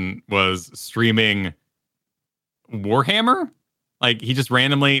Metzen was streaming Warhammer. Like he just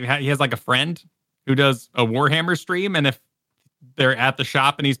randomly, he has like a friend who does a Warhammer stream. And if they're at the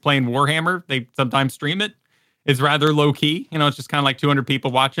shop and he's playing Warhammer, they sometimes stream it. It's rather low key. It's just kind of like 200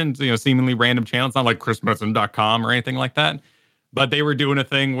 people watching, seemingly random channel. It's not like chrismetzen.com or anything like that. But they were doing a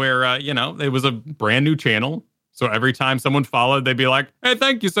thing where, it was a brand new channel. So every time someone followed, they'd be like, hey,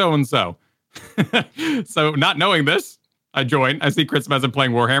 thank you, so-and-so. So not knowing this, I joined. I see Chris Metzen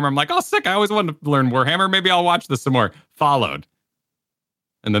playing Warhammer. I'm like, oh, sick. I always wanted to learn Warhammer. Maybe I'll watch this some more. Followed.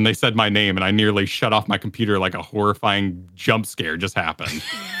 And then they said my name, and I nearly shut off my computer like a horrifying jump scare just happened.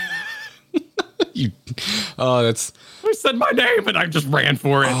 Who said my name? And I just ran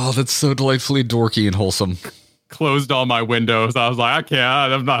for it. Oh, that's so delightfully dorky and wholesome. Closed all my windows. I was like, I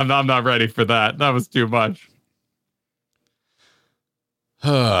can't. I'm not ready for that. That was too much.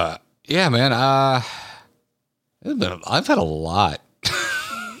 Yeah, man. I've had a lot.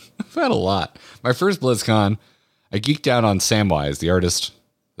 I've had a lot. My first BlizzCon, I geeked out on Samwise, the artist,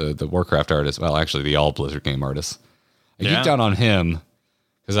 the Warcraft artist. Well, actually, the all Blizzard game artist. I geeked out on him.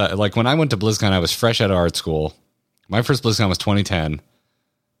 Because when I went to BlizzCon, I was fresh out of art school. My first BlizzCon was 2010.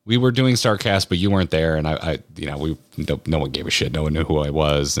 We were doing StarCast, but you weren't there, and no one gave a shit. No one knew who I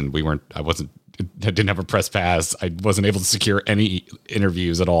was, and I didn't have a press pass. I wasn't able to secure any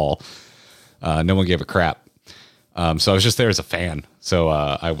interviews at all. No one gave a crap. So I was just there as a fan. So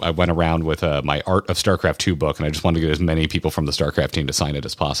I went around with my Art of StarCraft 2 book, and I just wanted to get as many people from the StarCraft team to sign it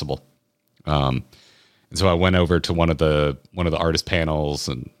as possible. And so I went over to one of the artist panels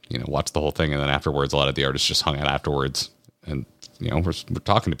and, watched the whole thing. And then afterwards, a lot of the artists just hung out afterwards and, we're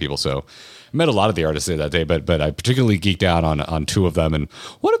talking to people. So I met a lot of the artists there that day, but I particularly geeked out on 2 of them. And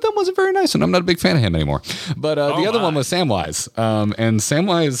one of them wasn't very nice, and I'm not a big fan of him anymore. But the other one was Samwise. And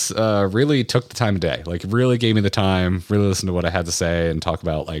Samwise really took the time of day, like really gave me the time, really listened to what I had to say and talk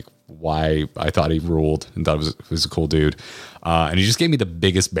about like why I thought he ruled and thought it was a cool dude. And he just gave me the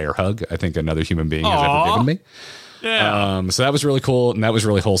biggest bear hug I think another human being has ever given me. Yeah. So that was really cool, and that was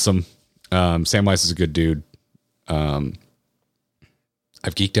really wholesome. Samwise is a good dude.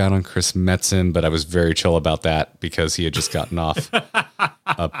 I've geeked out on Chris Metzen, but I was very chill about that because he had just gotten off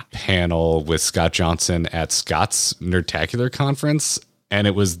a panel with Scott Johnson at Scott's Nerdtacular conference. And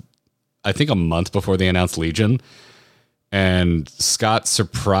it was, I think, a month before they announced Legion. And Scott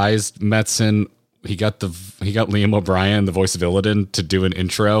surprised Metzen. He got Liam O'Brien, the voice of Illidan, to do an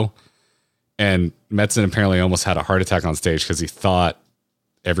intro. And Metzen apparently almost had a heart attack on stage because he thought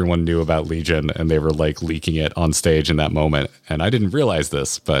everyone knew about Legion and they were like leaking it on stage in that moment. And I didn't realize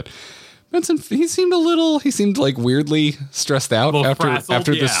this, but Metzen, he seemed like weirdly stressed out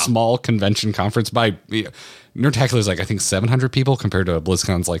after this small convention conference by Nerdtacular is like, I think 700 people compared to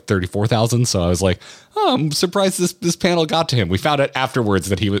BlizzCon's like 34,000. So I was like, oh, I'm surprised this panel got to him. We found out afterwards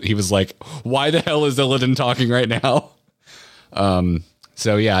that he was like, why the hell is Illidan talking right now?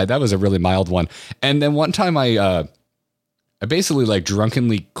 So yeah, that was a really mild one. And then one time I basically like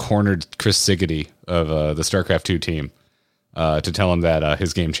drunkenly cornered Chris Siggety of the StarCraft 2 team to tell him that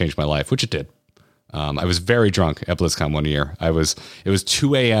his game changed my life, which it did. I was very drunk at BlizzCon one year. It was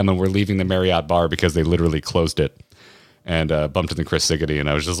 2 a.m. and we're leaving the Marriott bar because they literally closed it, and bumped into Chris Siggety, and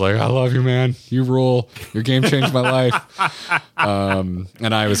I was just like, I love you, man. You rule. Your game changed my life.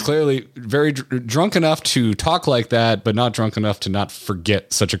 And I was clearly very drunk enough to talk like that, but not drunk enough to not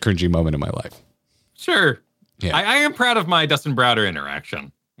forget such a cringy moment in my life. Sure. Yeah. I am proud of my Dustin Browder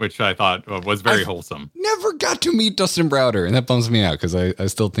interaction, which I thought was very wholesome. Never got to meet Dustin Browder, and that bums me out because I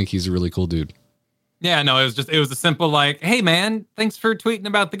still think he's a really cool dude. Yeah, no, it was a simple like, hey man, thanks for tweeting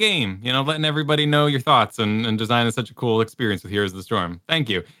about the game. You know, letting everybody know your thoughts and designing such a cool experience with Heroes of the Storm. Thank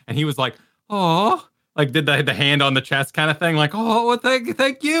you. And he was like, oh, like did the hand on the chest kind of thing, like, oh, well,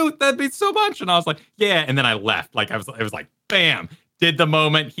 thank you. That means so much. And I was like, yeah. And then I left. Like it was like, bam, did the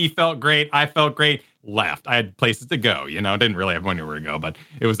moment. He felt great. I felt great. Left. I had places to go, you know, didn't really have anywhere to go, but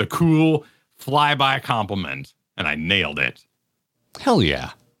it was a cool flyby compliment and I nailed it. Hell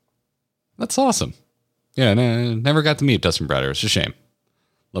yeah. That's awesome. Yeah, never got to meet Dustin Browder. It's a shame.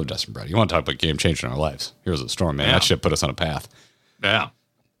 Love Dustin Browder. You want to talk about game changing our lives? Heroes of the Storm, man. Yeah. That shit put us on a path. Yeah.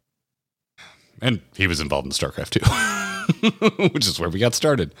 And he was involved in StarCraft 2, which is where we got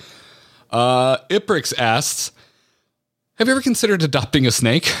started. Iprix asks, have you ever considered adopting a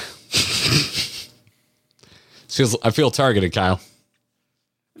snake? I feel targeted, Kyle.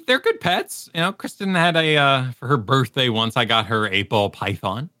 They're good pets. You know, Kristen had for her birthday once, I got her a ball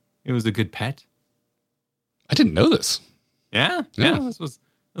python. It was a good pet. I didn't know this. Yeah. This was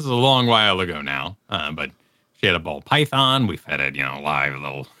a long while ago now. But she had a ball python. We fed it, live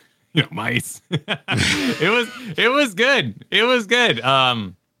little, mice. It was good. It was good.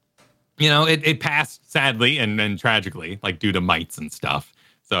 It passed sadly and tragically, like due to mites and stuff.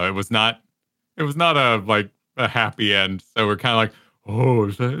 So it was not a happy end. So we're kind of like, oh,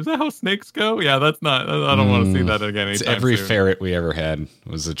 is that how snakes go? Yeah, that's not. I don't want to see that again. It's every soon. Ferret we ever had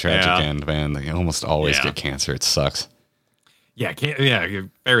was a tragic end, man. They almost always get cancer. It sucks. Yeah,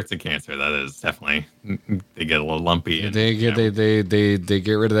 ferrets and cancer. That is definitely, they get a little lumpy. And, they get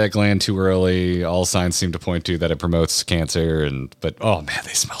rid of that gland too early. All signs seem to point to that it promotes cancer. But oh man,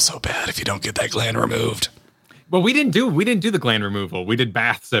 they smell so bad if you don't get that gland removed. Well, we didn't do the gland removal. We did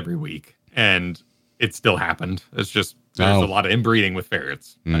baths every week, and it still happened. It's just. There's a lot of inbreeding with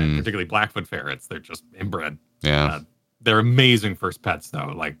ferrets, particularly Blackfoot ferrets. They're just inbred. Yeah. They're amazing first pets,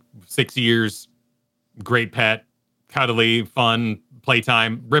 though. Like 6 years, great pet, cuddly, fun,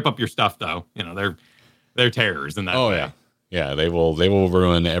 playtime. Rip up your stuff, though. They're terrors in that way. Yeah. Yeah, they will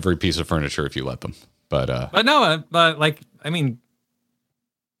ruin every piece of furniture if you let them. But no,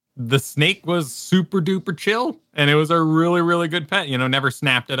 the snake was super duper chill, and it was a really, really good pet. Never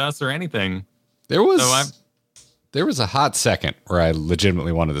snapped at us or anything. There was a hot second where I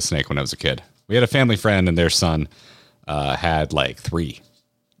legitimately wanted the snake when I was a kid. We had a family friend and their son had like 3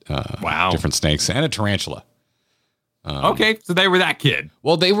 different snakes and a tarantula. Okay, so they were that kid.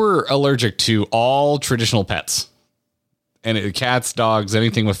 Well, they were allergic to all traditional pets. And cats, dogs,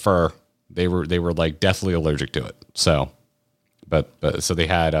 anything with fur, they were like deathly allergic to it. So so they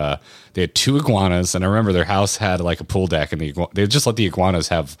had 2 iguanas, and I remember their house had like a pool deck, and they just let the iguanas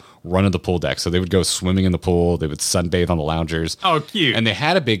have run of the pool deck. So they would go swimming in the pool, they would sunbathe on the loungers. Oh, cute! And they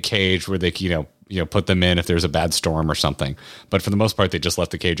had a big cage where they put them in if there's a bad storm or something. But for the most part, they just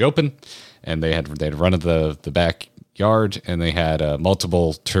left the cage open, and they'd run of the backyard, and they had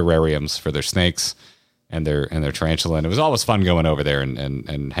multiple terrariums for their snakes and their tarantula, and it was always fun going over there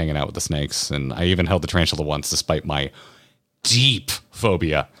and hanging out with the snakes. And I even held the tarantula once, despite my deep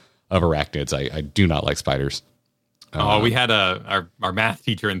phobia of arachnids. I do not like spiders. We had our math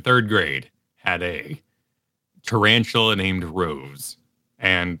teacher in 3rd grade had a tarantula named Rose,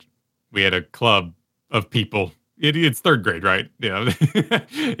 and we had a club of people. It's 3rd grade, right?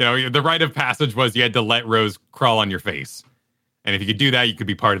 The rite of passage was you had to let Rose crawl on your face, and if you could do that, you could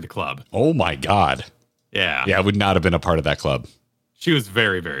be part of the club. Oh my God! Yeah, I would not have been a part of that club. She was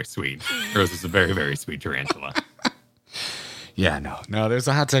very, very sweet. Rose is a very, very sweet tarantula. Yeah, no. There's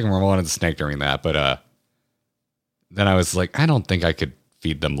a hot second where I wanted the snake during that, but then I was like, I don't think I could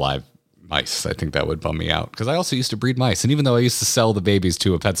feed them live mice. I think that would bum me out because I also used to breed mice, and even though I used to sell the babies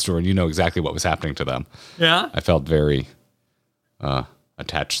to a pet store, and you know exactly what was happening to them, yeah, I felt very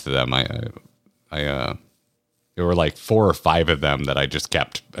attached to them. There were like 4 or 5 of them that I just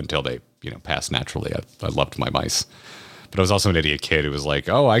kept until they passed naturally. I loved my mice, but I was also an idiot kid who was like,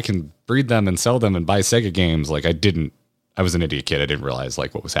 oh, I can breed them and sell them and buy Sega games. Like I was an idiot kid. I didn't realize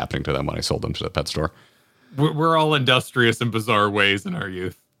like what was happening to them when I sold them to the pet store. We're all industrious in bizarre ways in our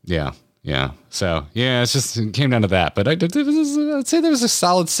youth. Yeah. So it came down to that. But I'd say there was a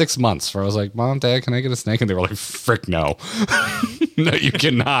solid 6 months where I was like, Mom, Dad, can I get a snake? And they were like, frick no. No, you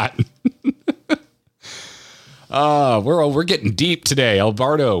cannot. We're getting deep today.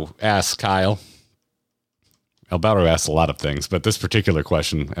 Alberto asks Kyle. Alberto asked a lot of things, but this particular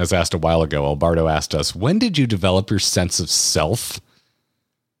question, as asked a while ago, Alberto asked us, when did you develop your sense of self?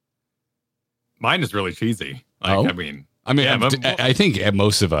 Mine is really cheesy. I think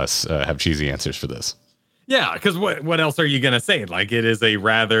most of us have cheesy answers for this. Yeah, because what else are you going to say? Like, it is a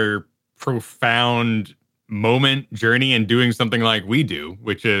rather profound moment, journey, and doing something like we do,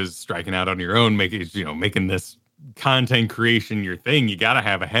 which is striking out on your own, making this content creation your thing. You got to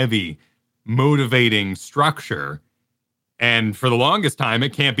have a heavy, motivating structure. And for the longest time,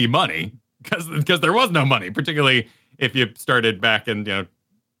 it can't be money because there was no money, particularly if you started back in the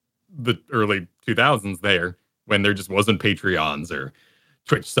early 2000s there, when there just wasn't Patreons or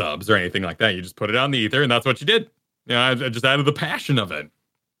Twitch subs or anything like that. You just put it on the ether, and that's what you did. I just added the passion of it.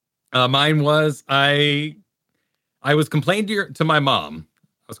 Mine was I was complaining to my mom.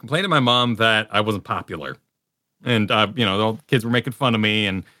 I was complaining to my mom that I wasn't popular, and the kids were making fun of me,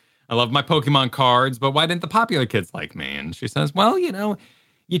 and I love my Pokemon cards, but why didn't the popular kids like me? And she says, well,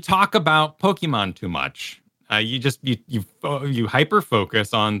 you talk about Pokemon too much. You hyper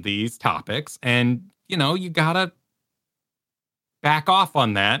focus on these topics, and you gotta back off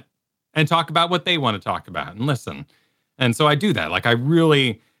on that and talk about what they want to talk about and listen. And so I do that. Like I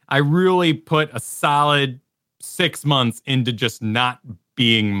really put a solid 6 months into just not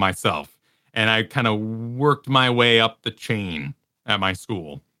being myself. And I kind of worked my way up the chain at my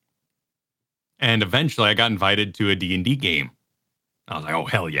school. And eventually I got invited to a D&D game. I was like, oh,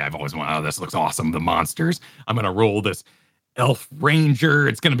 hell yeah. I've always wanted, oh, this looks awesome. The monsters. I'm going to roll this elf ranger.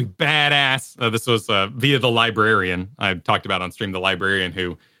 It's going to be badass. This was via the librarian. I talked about on stream, the librarian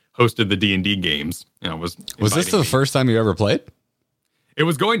who hosted the D&D games. Was this the first time you ever played? It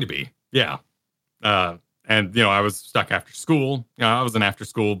was going to be. Yeah. And I was stuck after school. I was an after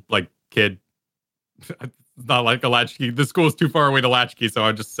school kid. It's not like a latchkey. The school is too far away to latchkey. So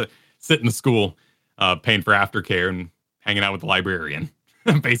I just sit in the school, paying for aftercare and hanging out with the librarian,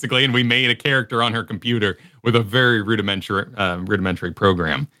 basically. And we made a character on her computer with a very rudimentary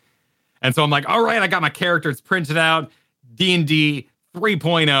program. And so I'm like, all right, I got my character. It's printed out. D&D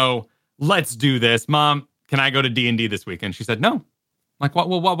 3.0. Let's do this. Mom, can I go to D&D this weekend? She said, no. I'm like,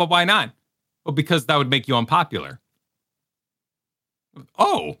 why not? Well, because that would make you unpopular.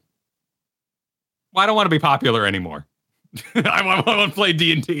 Oh. Well, I don't want to be popular anymore. I want to play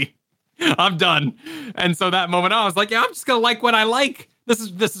D&D. I'm done. And so that moment I was like, yeah, I'm just going to like what I like. This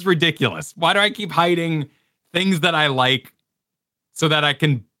is ridiculous. Why do I keep hiding things that I like so that I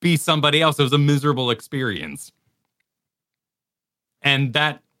can be somebody else? It was a miserable experience. And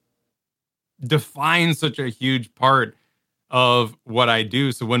that defines such a huge part of what I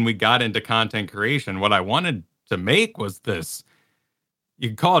do. So when we got into content creation, what I wanted to make was this, you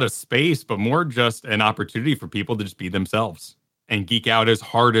could call it a space, but more just an opportunity for people to just be themselves and geek out as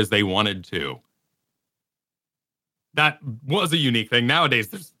hard as they wanted to. That was a unique thing. Nowadays,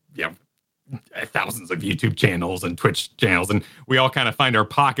 there's thousands of YouTube channels and Twitch channels, and we all kind of find our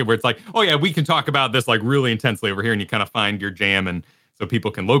pocket where it's like, oh yeah, we can talk about this really intensely over here, and you kind of find your jam, and so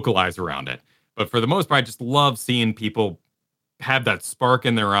people can localize around it. But for the most part, I just love seeing people have that spark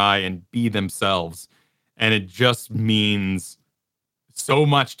in their eye and be themselves. And it just means so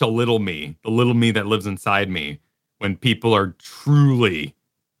much to little me, the little me that lives inside me, when people are truly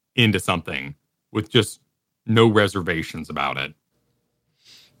into something with just no reservations about it.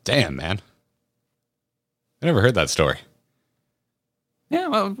 Damn, man. I never heard that story. Yeah,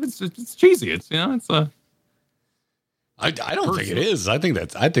 well, it's cheesy. It's, you know, it's a. I don't think it is. I think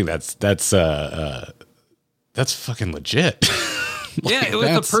that's fucking legit. Yeah, it was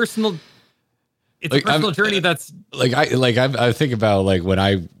a personal. It's like, a personal journey. That's like I think about like when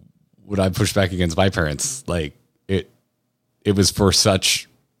I pushed back against my parents, like it was for such,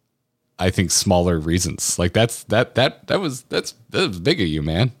 I think, smaller reasons. Like that's big of you,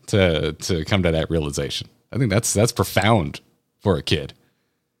 man, to come to that realization. I think that's profound for a kid.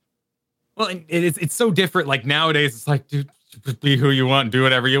 Well, and it's so different. Like nowadays, it's like, dude, be who you want, do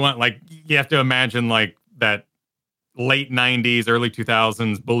whatever you want. Like you have to imagine like that late 90s, early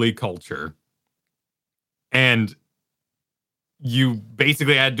 2000s bully culture. And you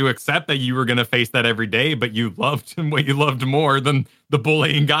basically had to accept that you were going to face that every day, but you loved what you loved more than the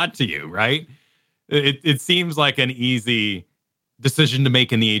bullying got to you, right? It seems like an easy decision to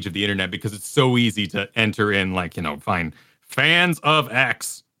make in the age of the internet because it's so easy to enter in, like, you know, find fans of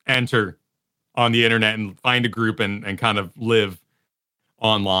X, enter on the internet and find a group and kind of live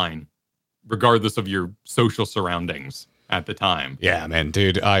online, regardless of your social surroundings at the time. Yeah, man,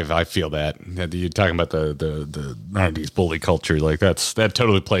 dude, I feel that. You're talking about the 90s bully culture. Like that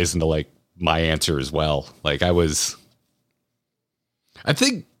totally plays into like my answer as well. Like I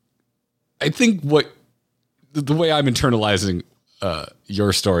think what the way I'm internalizing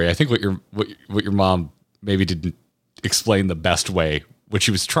your story, I think what your mom maybe didn't explain the best way, what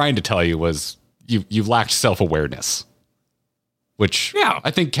she was trying to tell you was you lacked self-awareness, which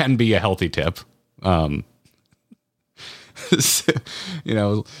I think can be a healthy tip. You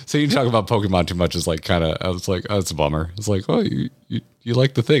know, so you talk about Pokemon too much is like kind of, I was like, oh, it's a bummer. It's like, oh, you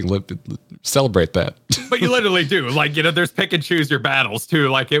like the thing, celebrate that. But you literally do. Like, you know, there's pick and choose your battles too.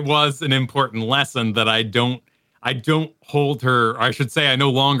 Like it was an important lesson that I don't hold her, or I should say I no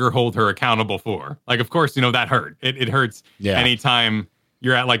longer hold her accountable for. Like, of course, you know, that hurt. It hurts anytime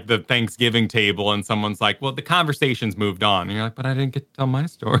you're at like the Thanksgiving table and someone's like, well, the conversation's moved on. And you're like, but I didn't get to tell my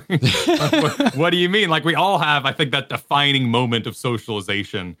story. Like, what do you mean? Like we all have, I think, that defining moment of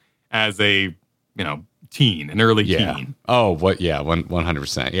socialization as a, you know, teen, an early teen. Oh, what? Yeah.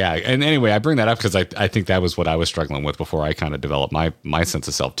 100%. Yeah. And anyway, I bring that up because I think that was what I was struggling with before I kind of developed my sense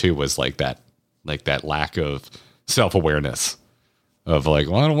of self too, was like that lack of self-awareness. Of like,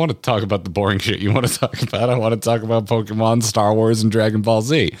 well, I don't want to talk about the boring shit you want to talk about. I want to talk about Pokemon, Star Wars, and Dragon Ball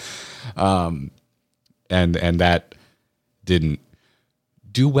Z. And that didn't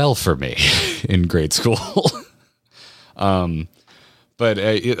do well for me in grade school. But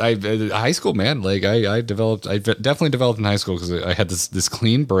high school, man, like I definitely developed in high school because I had this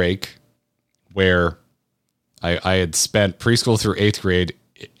clean break where I had spent preschool through 8th grade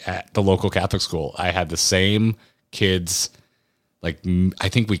at the local Catholic school. I had the same kids. Like, I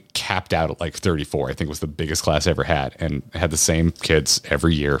think we capped out at like 34. I think it was the biggest class I ever had, and had the same kids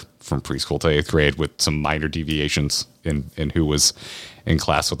every year from preschool to 8th grade with some minor deviations in who was in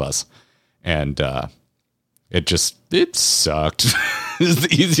class with us. And it sucked. It's the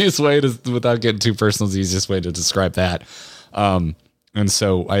easiest way to, without getting too personal, is the easiest way to describe that. And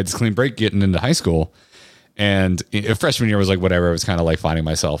so I had this clean break getting into high school, and freshman year was like whatever. I was kind of like finding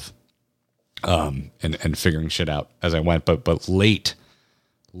myself. And figuring shit out as I went, but late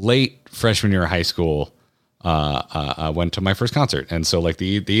freshman year of high school, I went to my first concert. And so like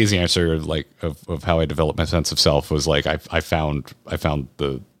the easy answer of how I developed my sense of self was like, I found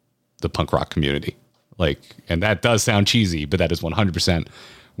the punk rock community. Like, and that does sound cheesy, but that is 100%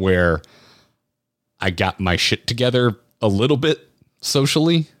 where I got my shit together a little bit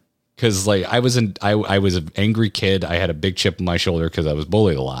socially. Cause like I was an angry kid. I had a big chip on my shoulder cause I was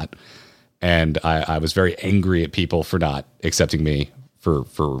bullied a lot. And I was very angry at people for not accepting me for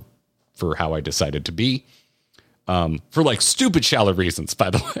how I decided to be, for like stupid shallow reasons, by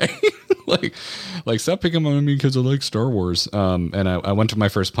the way. like stop picking on me because I like Star Wars. And I went to my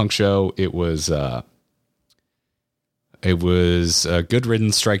first punk show. It was Good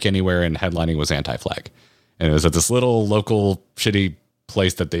Riddance, Strike Anywhere, and headlining was Anti-Flag. And it was at this little local shitty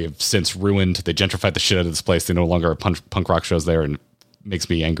place that they've since ruined. They gentrified the shit out of this place. They no longer have punk rock shows there, and makes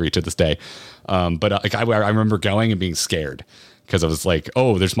me angry to this day. But like I remember going and being scared because I was like,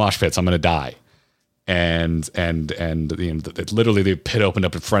 oh, there's mosh pits. I'm going to die. And literally the pit opened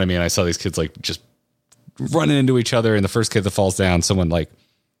up in front of me and I saw these kids like just running into each other. And the first kid that falls down, someone like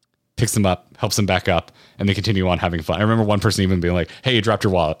picks them up, helps them back up, and they continue on having fun. I remember one person even being like, hey, you dropped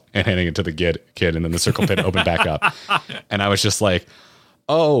your wallet, and handing it to the kid. And then the circle pit opened back up. And I was just like,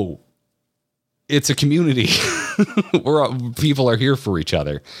 oh, it's a community where people are here for each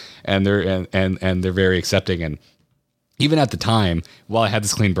other, and they're very accepting. And even at the time, while I had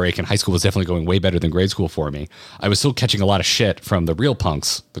this clean break and high school was definitely going way better than grade school for me, I was still catching a lot of shit from the real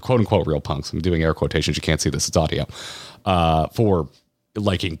punks, the quote unquote real punks. I'm doing air quotations. You can't see this. It's audio. For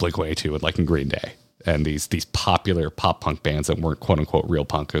liking Blink-182 and liking Green Day and these popular pop punk bands that weren't quote unquote real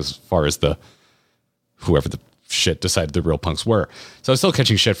punk as far as whoever the shit decided the real punks were. So I was still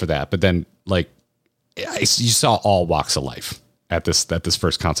catching shit for that. But then like you saw all walks of life at this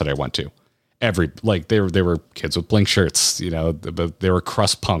first concert I went to. There were kids with Blink shirts, but there were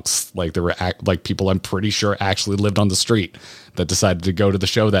crust punks. Like there were people I'm pretty sure actually lived on the street that decided to go to the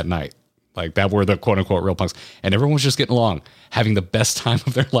show that night. Like that were the quote unquote real punks, and everyone was just getting along, having the best time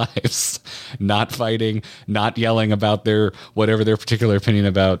of their lives, not fighting, not yelling about whatever their particular opinion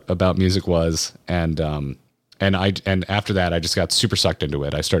about music was. And after that, I just got super sucked into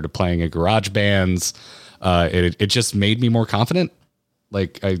it. I started playing in garage bands. It just made me more confident.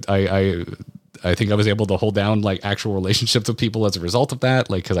 Like I think I was able to hold down like actual relationships with people as a result of that.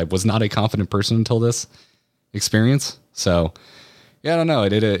 Like, cause I was not a confident person until this experience. So yeah, I don't know. I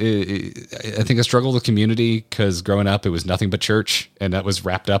think I struggled with community cause growing up, it was nothing but church, and that was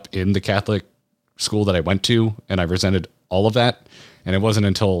wrapped up in the Catholic school that I went to. And I resented all of that. And it wasn't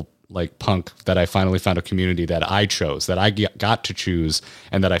until like punk that I finally found a community that I chose, that I got to choose,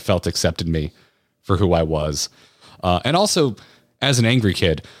 and that I felt accepted me for who I was. And also, as an angry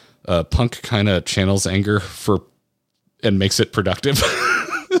kid, punk kind of channels anger and makes it productive.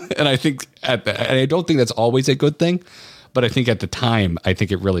 And I think and I don't think that's always a good thing, but I think at the time, I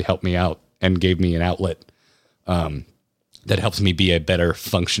think it really helped me out and gave me an outlet that helps me be a better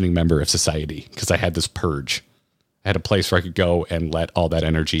functioning member of society, because I had this purge. I had a place where I could go and let all that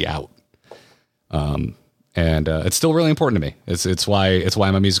energy out. And it's still really important to me. It's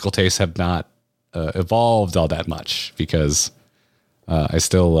why my musical tastes have not evolved all that much, because I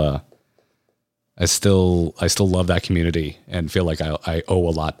still love that community and feel like I owe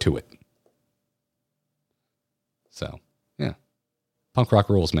a lot to it. So yeah, punk rock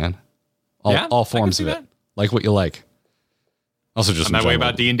rules, man. All forms of it. That. Like what you like. Also, just that way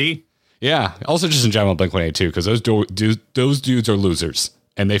about D&D. Yeah. Also, just in general, Blink-182, because those dudes are losers,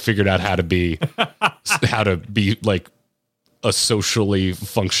 and they figured out how to be like a socially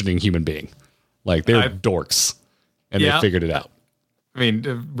functioning human being. Like they're dorks, and they figured it out. I mean,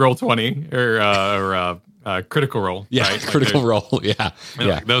 Roll20 or Critical Role. Yeah, right? Critical Role. Yeah,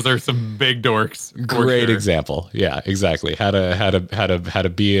 yeah. Those are some big dorks. Great example. Yeah, exactly. How to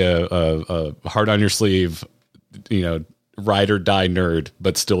be a heart on your sleeve, ride or die nerd,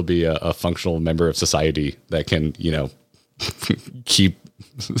 but still be a functional member of society that can, keep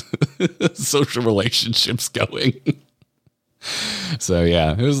social relationships going. So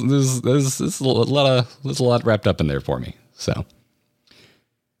yeah, there's a lot wrapped up in there for me. So.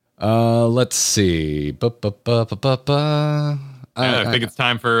 Let's see. I think it's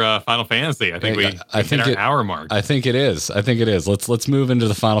time for Final Fantasy. I think we hit our hour mark. I think it is. Let's move into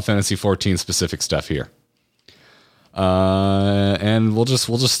the Final Fantasy 14 specific stuff here. And we'll just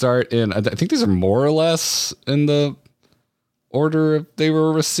start in. I think these are more or less in the order they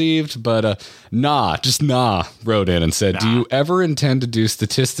were received, but Nah wrote in and said, "Do you ever intend to do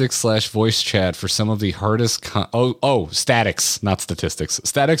statistics/voice chat for some of the hardest statics, not statistics,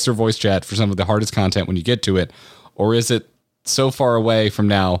 statics or voice chat for some of the hardest content when you get to it, or is it so far away from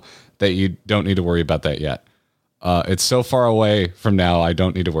now that you don't need to worry about that yet?" It's so far away from now, I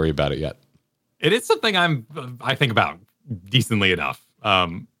don't need to worry about it yet. It is something I think about decently enough,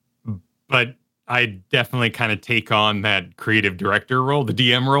 but I definitely kind of take on that creative director role, the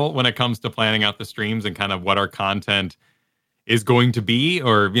DM role, when it comes to planning out the streams and kind of what our content is going to be.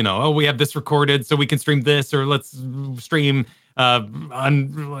 Or, we have this recorded so we can stream this, or let's stream,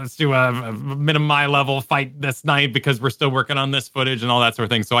 let's do a minimum my level fight this night because we're still working on this footage and all that sort of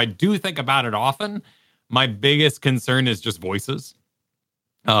thing. So I do think about it often. My biggest concern is just voices,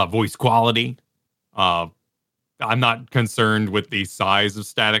 voice quality. I'm not concerned with the size of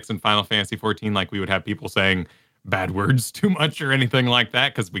statics in Final Fantasy 14, like we would have people saying bad words too much or anything like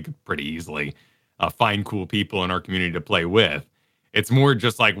that, because we could pretty easily find cool people in our community to play with. It's more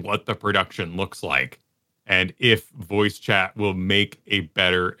just like what the production looks like, and if voice chat will make a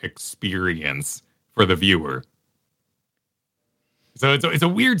better experience for the viewer. So it's a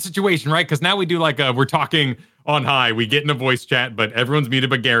weird situation, right? Because now we do we're talking on high, we get in a voice chat, but everyone's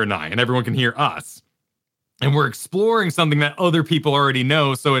muted but Garen and I, and everyone can hear us. And we're exploring something that other people already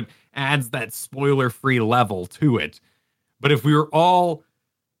know, so it adds that spoiler-free level to it. But if we were all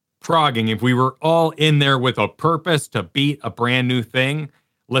progging, if we were all in there with a purpose to beat a brand new thing,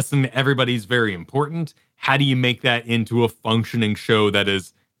 listening to everybody's very important. How do you make that into a functioning show that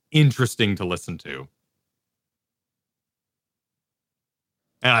is interesting to listen to?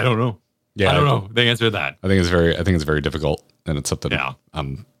 And I don't know. Yeah, I don't know the answer to that. I think it's very difficult, and it's something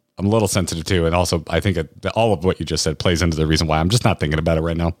I'm a little sensitive to, and also I think all of what you just said plays into the reason why I'm just not thinking about it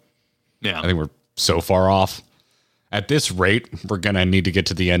right now. Yeah, I think we're so far off. At this rate, we're gonna need to get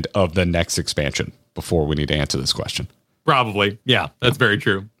to the end of the next expansion before we need to answer this question. Probably. Yeah, that's very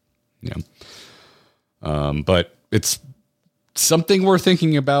true. Yeah. But it's something we're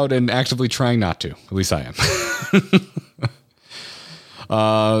thinking about and actively trying not to. At least I am.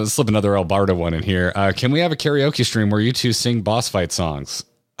 Slip another Alberta one in here. Can we have a karaoke stream where you two sing boss fight songs?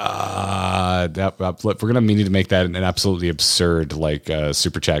 We're gonna need to make that an absolutely absurd, like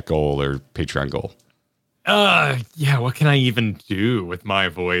super chat goal or Patreon goal. Yeah. What can I even do with my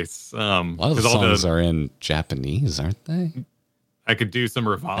voice? A lot of the songs are in Japanese, aren't they? I could do some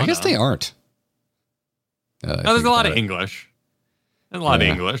Ravana. I guess they aren't. There's a lot of English. There's a lot of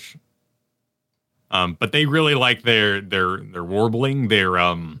English. But they really like their warbling. Their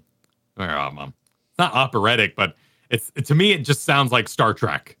it's not operatic, but to me it just sounds like Star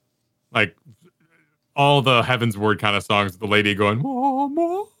Trek, like all the Heaven's Word kind of songs. The lady going "Mo,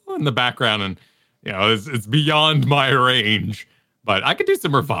 mo," in the background, and it's beyond my range. But I could do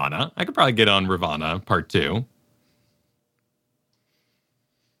some Ravana. I could probably get on Ravana Part 2.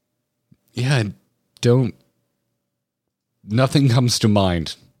 Yeah, nothing comes to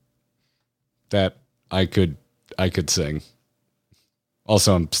mind that I could sing.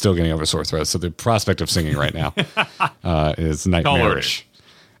 Also, I'm still getting over sore throat, so the prospect of singing right now is nightmarish.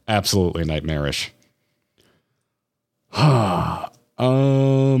 Absolutely nightmarish. Let's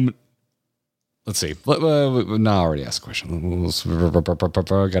see. I already asked a question.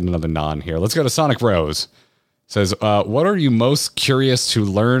 Got another non here. Let's go to Sonic Rose. Says, what are you most curious to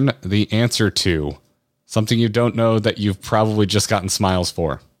learn the answer to? Something you don't know that you've probably just gotten smiles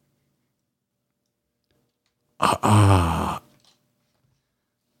for. I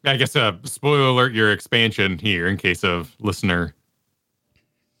guess spoiler alert your expansion here in case of listener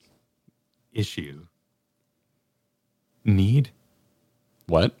issue. Need?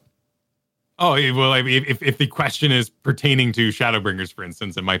 What? Oh, well, if the question is pertaining to Shadowbringers, for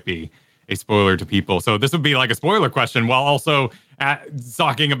instance, it might be a spoiler to people. So this would be like a spoiler question while also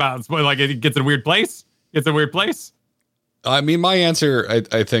talking about, like, it gets in a weird place. It's a weird place. I mean, my answer,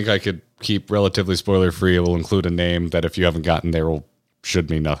 I think I could keep relatively spoiler free. It will include a name that if you haven't gotten there should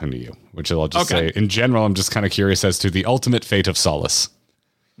mean nothing to you, which I'll just say in general, I'm just kind of curious as to the ultimate fate of Solace.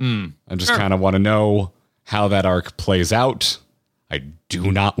 I just kind of want to know how that arc plays out. I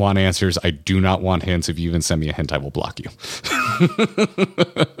do not want answers. I do not want hints. If you even send me a hint, I will block you.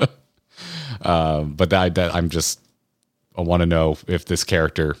 But I want to know if this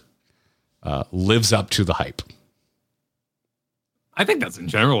character lives up to the hype. I think that's in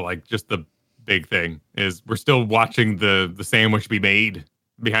general, like, just the big thing is we're still watching the sandwich be made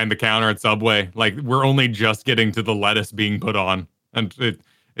behind the counter at Subway. Like, we're only just getting to the lettuce being put on, and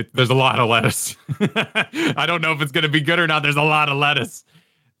there's a lot of lettuce. I don't know if it's going to be good or not. There's a lot of lettuce.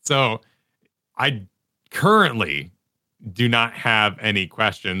 So I currently do not have any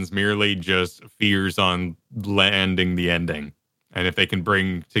questions, merely just fears on landing the ending. And if they can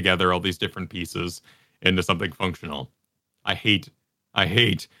bring together all these different pieces into something functional. I hate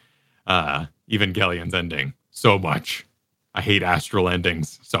Evangelion's ending so much. I hate Astral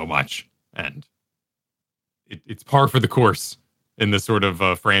endings so much. And it's par for the course in this sort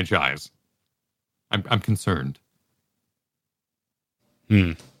of franchise. I'm concerned.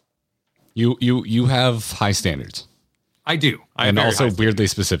 You have high standards. I do. And also weirdly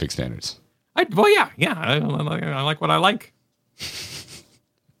specific standards. I like what I like.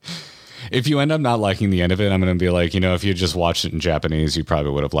 If you end up not liking the end of it, I'm going to be like, if you just watched it in Japanese, you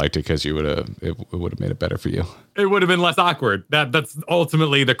probably would have liked it because it would have made it better for you. It would have been less awkward. That's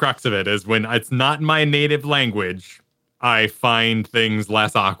ultimately the crux of it, is when it's not my native language, I find things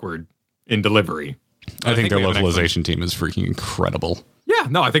less awkward in delivery. I think their localization team is freaking incredible. Yeah,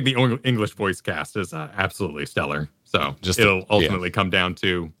 no, I think the English voice cast is absolutely stellar. So it'll ultimately come down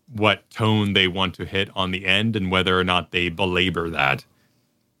to what tone they want to hit on the end and whether or not they belabor that.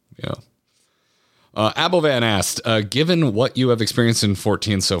 Yeah. Abovan asked, given what you have experienced in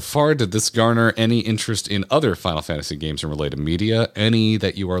 14 so far, did this garner any interest in other Final Fantasy games and related media? Any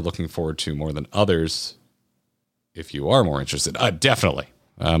that you are looking forward to more than others? If you are more interested, definitely.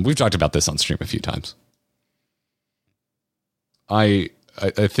 We've talked about this on stream a few times. I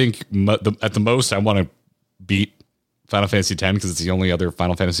think at the most I want to beat Final Fantasy X because it's the only other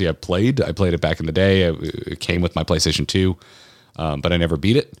Final Fantasy I've played. I played it back in the day. It came with my PlayStation 2, but I never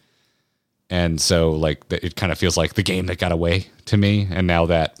beat it. And so, like, it kind of feels like the game that got away to me. And now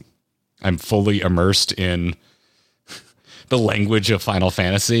that I'm fully immersed in the language of Final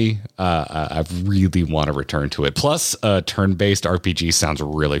Fantasy. I really want to return to it. Plus, turn-based RPG sounds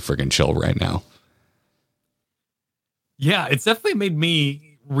really friggin' chill right now. Yeah, it's definitely made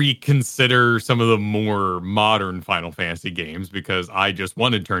me reconsider some of the more modern Final Fantasy games because I just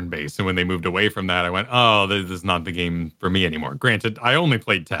wanted turn-based. And when they moved away from that, I went, oh, this is not the game for me anymore. Granted, I only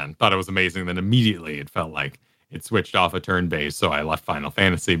played 10, thought it was amazing. Then immediately it felt like it switched off of turn-based. So I left Final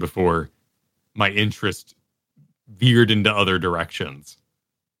Fantasy before my interest veered into other directions.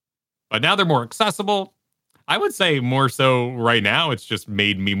 But now they're more accessible. I would say more so right now, it's just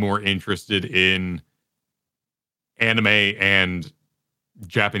made me more interested in anime and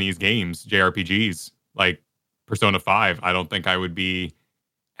Japanese games, JRPGs, like Persona 5. I don't think I would be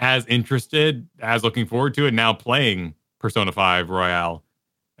as interested, as looking forward to it now playing Persona 5 Royale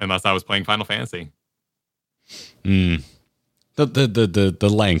unless I was playing Final Fantasy. The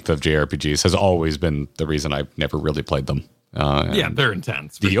length of JRPGs has always been the reason I've never really played them. Yeah, they're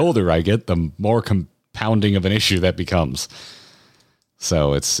intense. The older I get, the more compounding of an issue that becomes.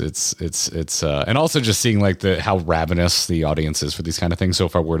 So it's and also just seeing like how ravenous the audience is for these kind of things. So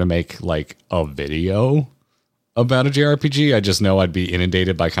if I were to make like a video about a JRPG, I just know I'd be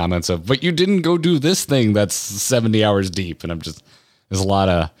inundated by comments of, but you didn't go do this thing that's 70 hours deep. And there's a lot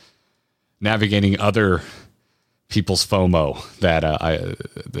of navigating other people's FOMO that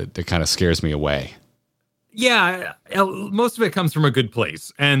kind of scares me away. Yeah, most of it comes from a good place.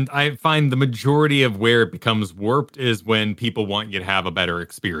 And I find the majority of where it becomes warped is when people want you to have a better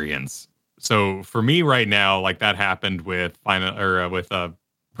experience. So for me right now, like that happened with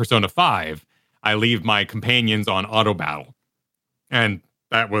Persona 5, I leave my companions on auto battle. And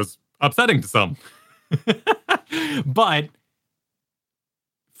that was upsetting to some. But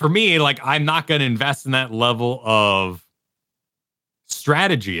for me, like I'm not going to invest in that level of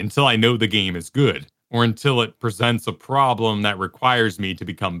strategy until I know the game is good. Or until it presents a problem that requires me to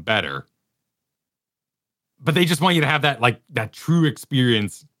become better. But they just want you to have that true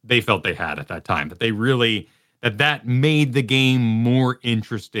experience they felt they had at that time. That made the game more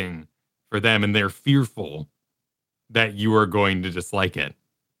interesting for them, and they're fearful that you are going to dislike it.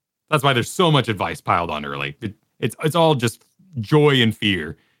 That's why there's so much advice piled on early. It's all just joy and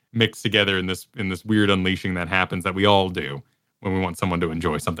fear mixed together in this weird unleashing that happens that we all do when we want someone to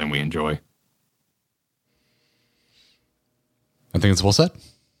enjoy something we enjoy. I think it's well said.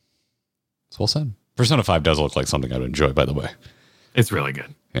 It's well said. Persona 5 does look like something I'd enjoy, by the way. It's really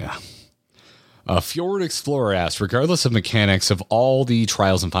good. Yeah. Fjord Explorer asks, regardless of mechanics, of all the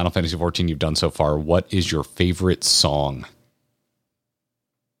trials in Final Fantasy XIV you've done so far, what is your favorite song?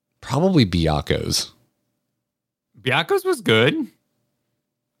 Probably Byaku's. Byaku's was good.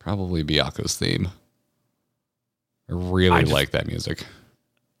 Probably Byaku's theme. I really like that music.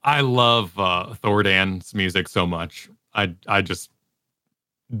 I love Thordan's music so much. I just,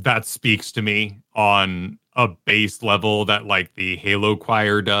 that speaks to me on a base level that like the Halo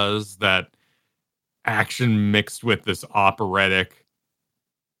choir does, that action mixed with this operatic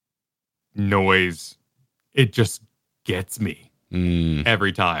noise. It just gets me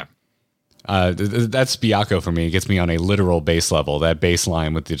every time. That's Byaku for me. It gets me on a literal bass level. That bass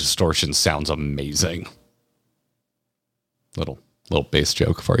line with the distortion sounds amazing. Little bass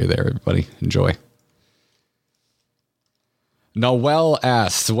joke for you there, everybody. Enjoy. Noel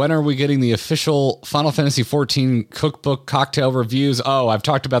asks, when are we getting the official Final Fantasy XIV cookbook cocktail reviews? Oh, I've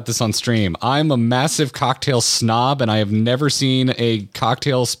talked about this on stream. I'm a massive cocktail snob, and I have never seen a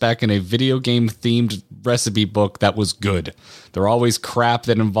cocktail spec in a video game themed recipe book that was good. They're always crap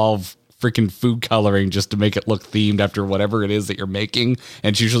that involve freaking food coloring just to make it look themed after whatever it is that you're making.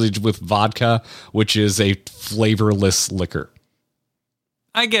 And it's usually with vodka, which is a flavorless liquor.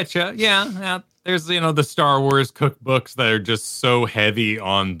 I get you. Yeah. There's, the Star Wars cookbooks that are just so heavy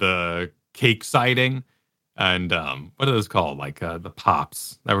on the cake siding. And what are those called? Like the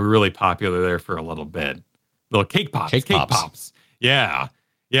pops that were really popular there for a little bit. Little cake pops. Cake pops. Yeah.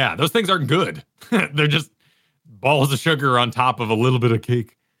 Yeah. Those things aren't good. They're just balls of sugar on top of a little bit of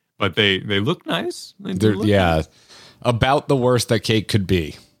cake. But they look nice. Nice. About the worst that cake could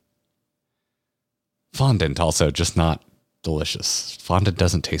be. Fondant also just not delicious. Fondant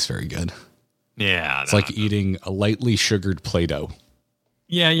doesn't taste very good. Yeah. It's like eating a lightly sugared Play-Doh.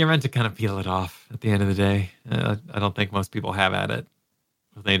 Yeah, you're meant to kind of peel it off at the end of the day. I don't think most people have at it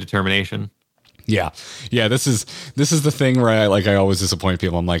with any determination. Yeah. This is the thing where I always disappoint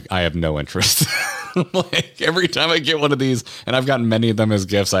people. I'm like, I have no interest. Like every time I get one of these, and I've gotten many of them as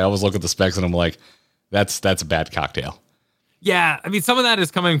gifts, I always look at the specs and I'm like, that's a bad cocktail. Yeah, I mean, some of that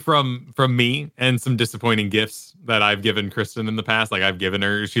is coming from me and some disappointing gifts that I've given Kristen in the past. Like I've given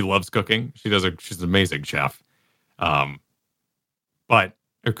her, she loves cooking. She's an amazing chef. but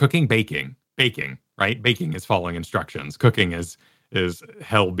or cooking, baking, right? Baking is following instructions. Cooking is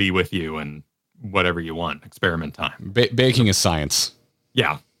hell be with you and whatever you want. Experiment time. Baking is science.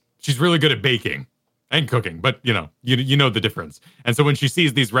 Yeah, she's really good at baking and cooking, but you know the difference. And so when she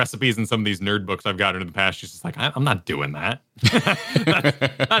sees these recipes in some of these nerd books I've gotten in the past, she's just like, I'm not doing that.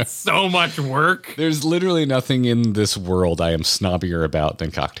 That's so much work. There's literally nothing in this world I am snobbier about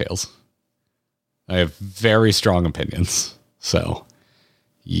than cocktails. I have very strong opinions. So,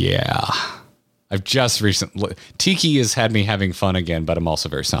 yeah. I've just recently... Tiki has had me having fun again, but I'm also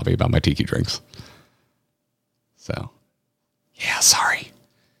very snobby about my tiki drinks. So, yeah, sorry.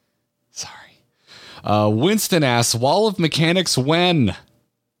 Winston asks, Wall of Mechanics when?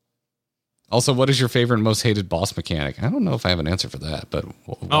 Also, what is your favorite and most hated boss mechanic? I don't know if I have an answer for that, but...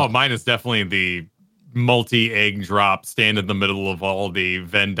 Oh, mine is definitely the multi-egg drop, stand in the middle of all the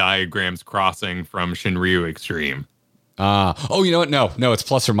Venn diagrams crossing from Shinryu Extreme. Oh, you know what? No, it's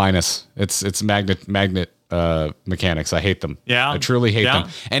plus or minus. It's magnet mechanics. I hate them. Yeah. I truly hate them.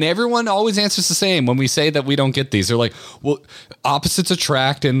 And everyone always answers the same when we say that we don't get these. They're like, well, opposites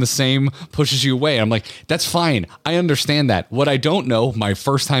attract and the same pushes you away. I'm like, that's fine. I understand that. What I don't know, my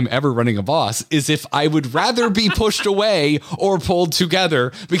first time ever running a boss, is if I would rather be pushed away or pulled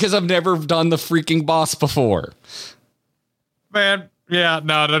together because I've never done the freaking boss before. Man. Yeah,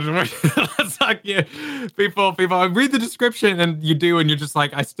 no, that's not yeah. People read the description and you do, and you're just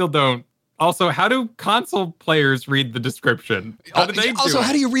like, I still don't. Also, how do console players read the description? How do they also,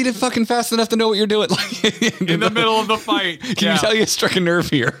 how do you read it fucking fast enough to know what you're doing? Like, in the middle of the fight. Can you tell you struck a nerve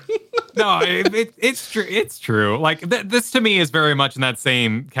here? No, it's true. It's true. Like this to me is very much in that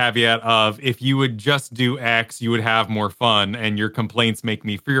same caveat of if you would just do X, you would have more fun, and your complaints make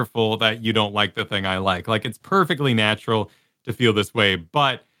me fearful that you don't like the thing I like. Like it's perfectly natural to feel this way,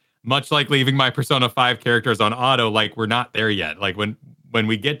 but much like leaving my Persona 5 characters on auto, like we're not there yet. Like when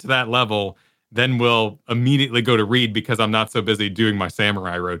we get to that level, then we'll immediately go to read because I'm not so busy doing my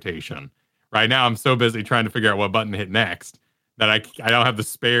samurai rotation. Right now, I'm so busy trying to figure out what button to hit next that I don't have the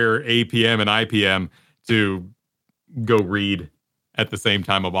spare APM and IPM to go read at the same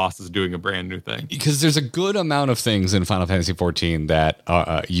time a boss is doing a brand new thing. Because there's a good amount of things in Final Fantasy XIV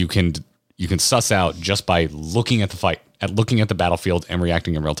that you can suss out just by looking at the fight, looking at the battlefield, and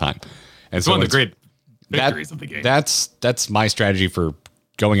reacting in real time. And it's one of the great victories of the game. That's my strategy for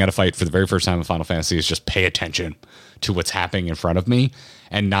going at a fight for the very first time in Final Fantasy is just pay attention to what's happening in front of me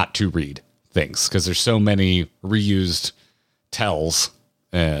and not to read things because there's so many reused tells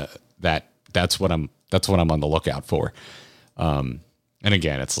that's what I'm on the lookout for. And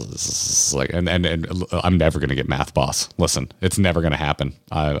again, it's like, and I'm never going to get math boss. Listen, it's never going to happen.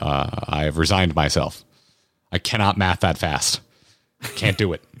 I have resigned myself. I cannot math that fast. Can't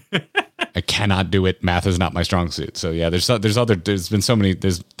do it. I cannot do it. Math is not my strong suit. So yeah, there's been so many,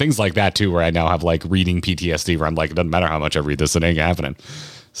 there's things like that too, where I now have like reading PTSD where I'm like, it doesn't matter how much I read this, it ain't happening.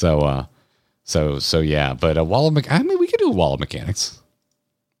 So yeah, but I mean, we could do a wall of mechanics.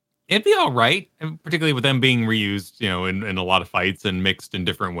 It'd be all right, and particularly with them being reused, in a lot of fights and mixed in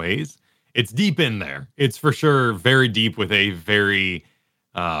different ways. It's deep in there. It's for sure very deep with a very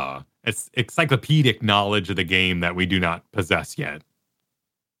it's encyclopedic knowledge of the game that we do not possess yet.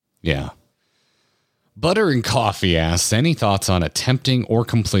 Yeah. Butter and Coffee asks, any thoughts on attempting or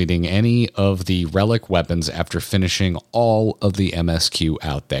completing any of the relic weapons after finishing all of the MSQ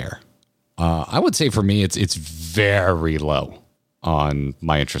out there? I would say for me, it's very low on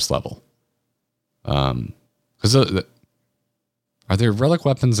my interest level. Because are there relic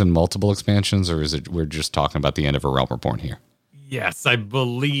weapons in multiple expansions, or is it we're just talking about the end of A Realm Reborn here? Yes, I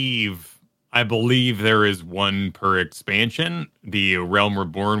believe there is one per expansion. The Realm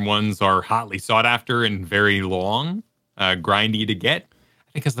Reborn ones are hotly sought after and very long, grindy to get.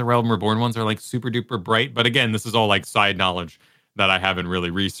 I think because the Realm Reborn ones are like super duper bright. But again, this is all like side knowledge that I haven't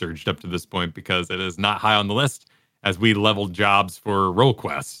really researched up to this point because it is not high on the list as we level jobs for role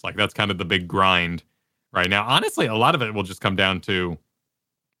quests. Like that's kind of the big grind right now. Honestly, a lot of it will just come down to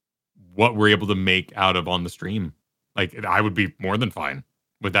what we're able to make out of on the stream. Like I would be more than fine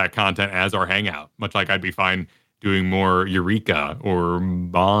with that content as our hangout, much like I'd be fine doing more Eureka or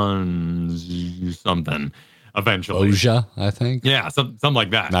Bonds something eventually. Oja, I think. Yeah, something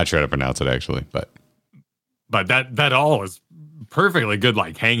like that. Not sure how to pronounce it actually, but that all is perfectly good.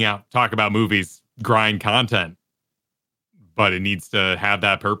 Like hangout, talk about movies, grind content, but it needs to have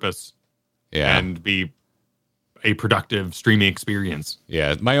that purpose, and be a productive streaming experience.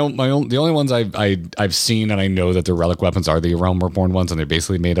 Yeah, the only ones I've seen and I know that the relic weapons are the Realm Reborn ones, and they're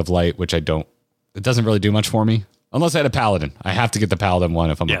basically made of light, which it doesn't really do much for me. Unless I had a paladin. I have to get the paladin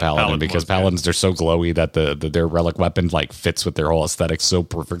one if I'm a paladin because paladins are so glowy that their relic weapon like fits with their whole aesthetic so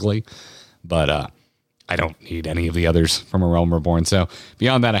perfectly. But I don't need any of the others from A Realm Reborn. So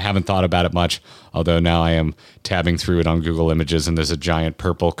beyond that, I haven't thought about it much. Although now I am tabbing through it on Google Images, and there's a giant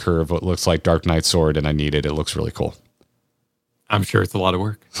purple curve, what looks like Dark Knight sword, and I need it. It looks really cool. I'm sure it's a lot of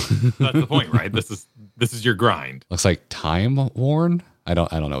work. That's the point, right? This is your grind. Looks like time worn. I don't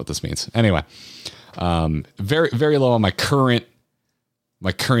know what this means. Anyway, very very low on my current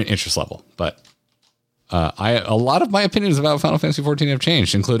interest level, but a lot of my opinions about Final Fantasy 14 have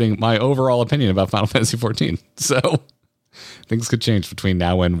changed, including my overall opinion about Final Fantasy 14. So things could change between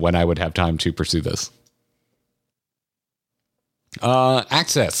now and when I would have time to pursue this.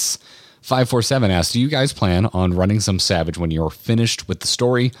 Access 547 asks, do you guys plan on running some Savage when you're finished with the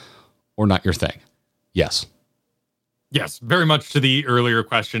story, or not your thing? Yes. Yes, very much to the earlier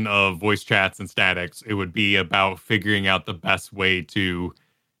question of voice chats and statics. It would be about figuring out the best way to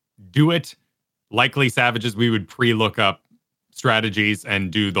do it. Likely Savages, we would pre-look up strategies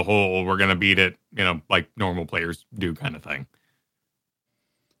and do the whole, we're going to beat it, like normal players do kind of thing.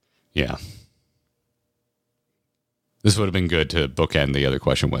 Yeah. This would have been good to bookend the other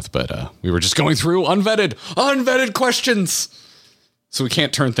question with, but we were just going through unvetted questions. So we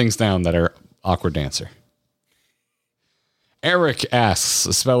can't turn things down that are awkward to answer. Eric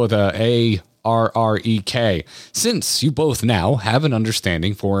asks, spell with a A-R-R-E-K. Since you both now have an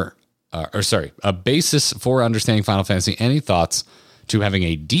understanding a basis for understanding Final Fantasy, any thoughts to having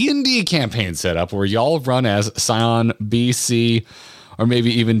a D&D campaign set up where y'all run as Scion, BC, or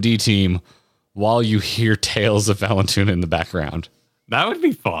maybe even D-Team while you hear tales of Valentuna in the background? That would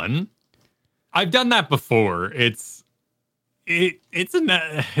be fun. I've done that before. It's an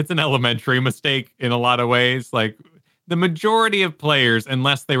elementary mistake in a lot of ways. Like the majority of players,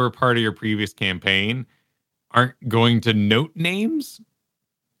 unless they were part of your previous campaign, aren't going to note names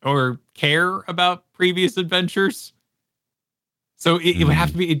or care about previous adventures. So it would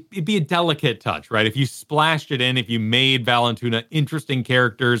have to be, it'd be a delicate touch, right? If you splashed it in, if you made Valentuna interesting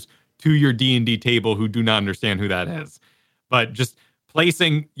characters to your D&D table who do not understand who that is. But just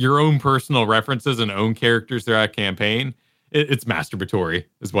placing your own personal references and own characters throughout a campaign, it's masturbatory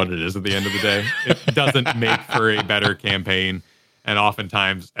is what it is at the end of the day. It doesn't make for a better campaign. And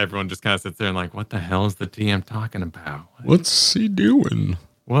oftentimes everyone just kind of sits there and like, what the hell is the DM talking about? What's he doing?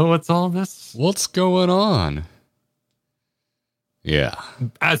 Well, what's all this? What's going on? Yeah.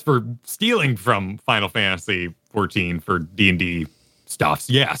 As for stealing from Final Fantasy 14 for D&D stuffs,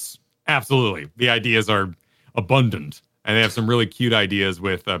 yes, absolutely. The ideas are abundant, and they have some really cute ideas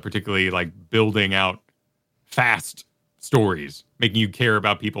with particularly like building out fast stories, making you care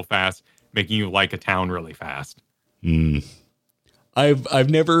about people fast, making you like a town really fast. I've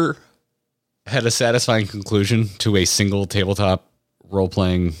never had a satisfying conclusion to a single tabletop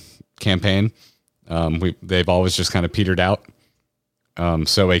role-playing campaign. They've always just kind of petered out.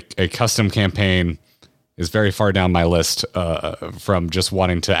 So a custom campaign is very far down my list from just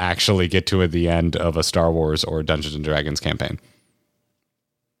wanting to actually get to the end of a Star Wars or Dungeons and Dragons campaign.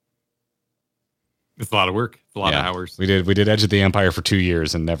 It's a lot of work. It's a lot of hours. We did Edge of the Empire for 2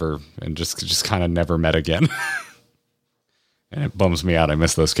 years and just kind of never met again. And it bums me out. I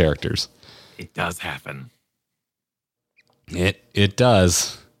miss those characters. It does happen. It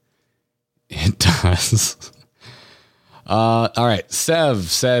does. It does. All right. Sev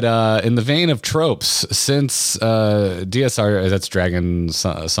said, in the vein of tropes, since DSR, that's Dragon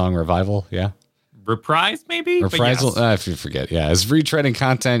Song Revival, yeah? Reprise, maybe? Reprisal, yes. If you forget, yeah. As retreading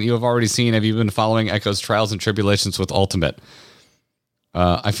content you have already seen, have you been following Echo's trials and tribulations with Ultimate?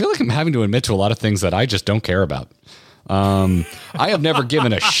 I feel like I'm having to admit to a lot of things that I just don't care about. I have never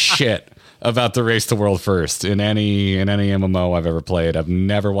given a shit about the Race to World First in any MMO I've ever played. I've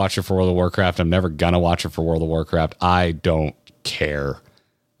never watched it for World of Warcraft. I'm never gonna watch it for World of Warcraft. I don't care.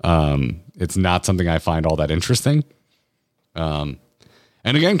 It's not something I find all that interesting.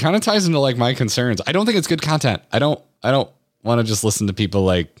 And again, kind of ties into like my concerns. I don't think it's good content. I don't want to just listen to people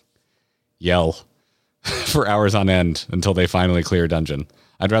like yell for hours on end until they finally clear a dungeon.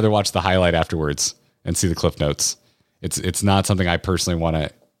 I'd rather watch the highlight afterwards and see the cliff notes. It's not something I personally want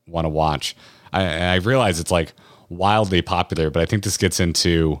to watch. I realize it's like wildly popular, but I think this gets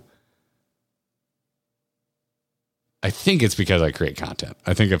into, I think it's because I create content.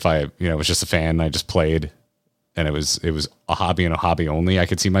 I think if I, was just a fan, I just played and it was a hobby and a hobby only, I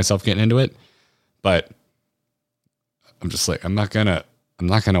could see myself getting into it. But I'm just like, I'm not gonna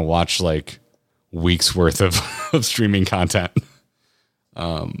watch like weeks worth of streaming content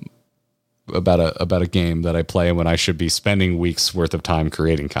about a game that I play when I should be spending weeks worth of time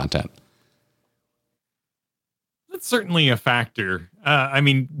creating content. That's certainly a factor. I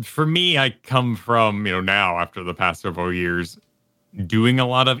mean, for me, I come from, now after the past several years, doing a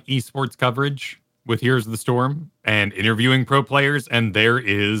lot of esports coverage with Heroes of the Storm and interviewing pro players. And there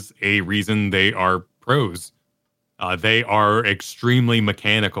is a reason they are pros. They are extremely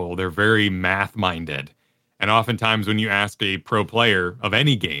mechanical. They're very math minded. And oftentimes when you ask a pro player of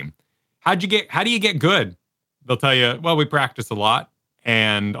any game, how do you get good? They'll tell you, well, we practice a lot.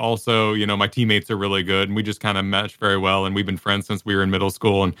 And also, my teammates are really good and we just kind of mesh very well. And we've been friends since we were in middle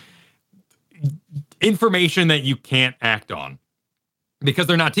school, and information that you can't act on because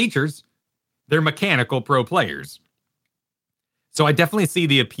they're not teachers. They're mechanical pro players. So I definitely see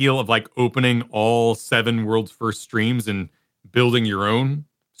the appeal of like opening all 7 world's first streams and building your own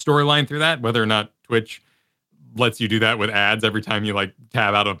storyline through that, whether or not Twitch lets you do that with ads every time you like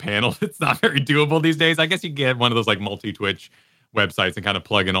tab out of a panel. It's not very doable these days. I guess you get one of those like multi-Twitch websites and kind of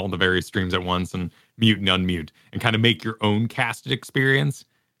plug in all the various streams at once and mute and unmute and kind of make your own casted experience.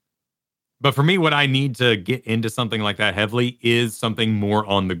 But for me, what I need to get into something like that heavily is something more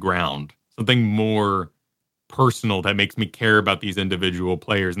on the ground, something more personal that makes me care about these individual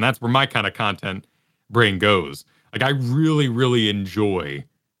players. And that's where my kind of content brain goes. Like, I really, really enjoy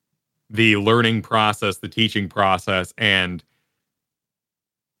the learning process, the teaching process, and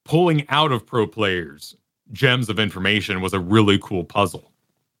pulling out of pro players gems of information was a really cool puzzle.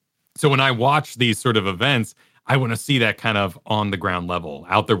 So when I watch these sort of events, I want to see that kind of on the ground level,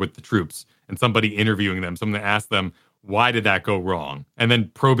 out there with the troops, and somebody interviewing them, someone to ask them, why did that go wrong? And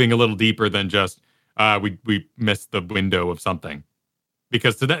then probing a little deeper than just, we missed the window of something.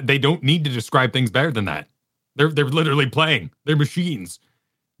 Because to that, they don't need to describe things better than that. They're literally playing. They're machines.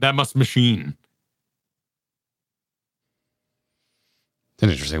 That must machine. An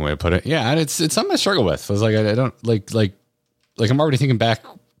interesting way to put it. Yeah, and it's something I struggle with. I was like, I don't like I'm already thinking back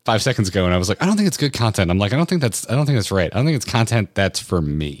 5 seconds ago, and I was like, I don't think it's good content. I'm like, I don't think that's right. I don't think it's content that's for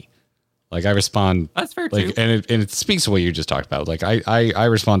me. Like, I respond. That's fair like, too. And it speaks to what you just talked about. Like, I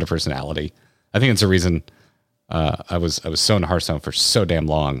respond to personality. I think it's a reason I was so into Hearthstone for so damn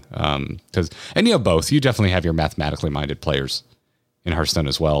long. Because and you have both. You definitely have your mathematically minded players in Hearthstone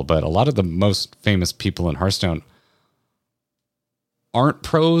as well. But a lot of the most famous people in Hearthstone aren't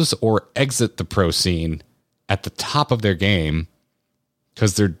pros or exit the pro scene at the top of their game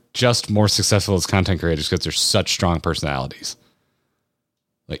because they're just more successful as content creators because they're such strong personalities.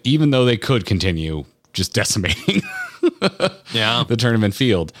 Like, even though they could continue just decimating the tournament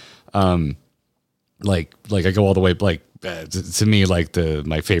field. Like I go all the way, like, to me, like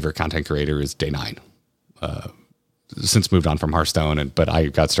my favorite content creator is Day9. Since moved on from Hearthstone, but I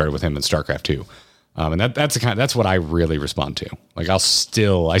got started with him in StarCraft 2. And that's what I really respond to. Like, I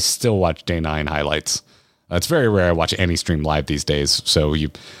still watch Day9 highlights. It's very rare I watch any stream live these days. So hey,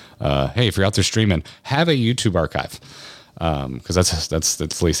 if you're out there streaming, have a YouTube archive. Cause that's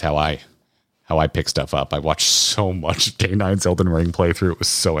at least how I pick stuff up. I watched so much Day9's Elden Ring playthrough. It was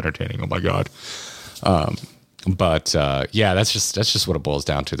so entertaining. Oh my God. But yeah, that's just what it boils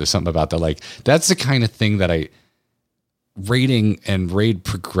down to. There's something about that. Like, that's the kind of thing that rating and raid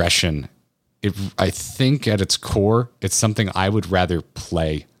progression, I think at its core, it's something I would rather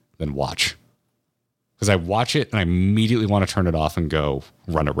play than watch. Because I watch it and I immediately want to turn it off and go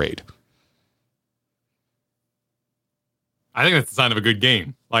run a raid. I think that's the sign of a good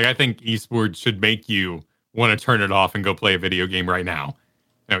game. Like, I think esports should make you want to turn it off and go play a video game right now.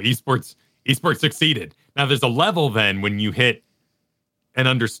 Esports succeeded. Now, there's a level then when you hit an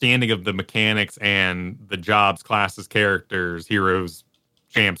understanding of the mechanics and the jobs, classes, characters, heroes,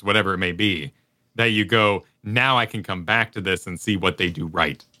 champs, whatever it may be, that you go, now I can come back to this and see what they do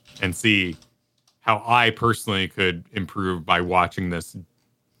right and see how I personally could improve by watching this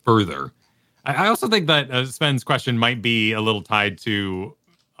further. I also think that Sven's question might be a little tied to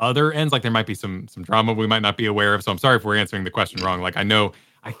other ends. Like, there might be some drama we might not be aware of. So I'm sorry if we're answering the question wrong. Like,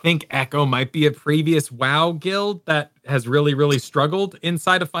 I think Echo might be a previous WoW guild that has really, really struggled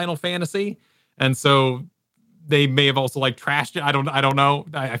inside of Final Fantasy. And so they may have also like trashed it. I don't know.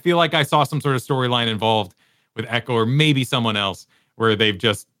 I feel like I saw some sort of storyline involved with Echo or maybe someone else where they've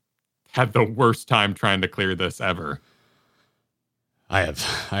just had the worst time trying to clear this ever. I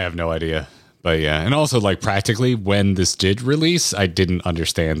have no idea. But yeah, and also, like, practically when this did release, I didn't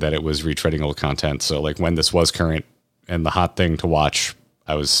understand that it was retreading old content. So like, when this was current and the hot thing to watch,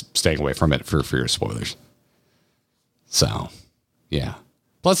 I was staying away from it for fear of spoilers. So yeah.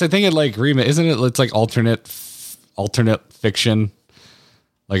 Plus, I think it like isn't it? It's like alternate fiction.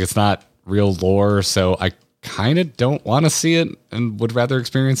 Like, it's not real lore. So I kind of don't want to see it and would rather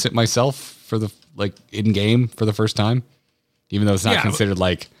experience it myself for the like in game for the first time, even though it's not considered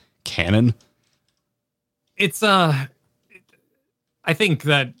like canon. It's I think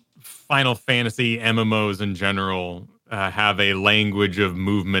that Final Fantasy MMOs in general have a language of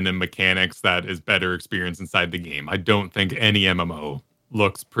movement and mechanics that is better experienced inside the game. I don't think any MMO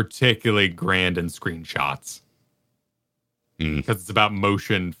looks particularly grand in screenshots because it's about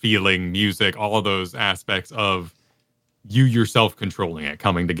motion, feeling, music, all of those aspects of you yourself controlling it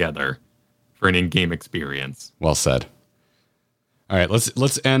coming together for an in-game experience. Well said. All right,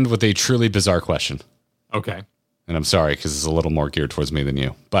 let's end with a truly bizarre question. Okay. And I'm sorry because it's a little more geared towards me than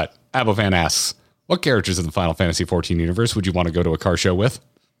you. But Abofan asks, what characters in the Final Fantasy XIV universe would you want to go to a car show with?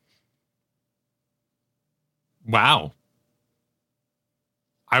 Wow.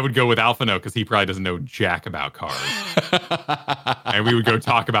 I would go with Alphino because he probably doesn't know jack about cars. And we would go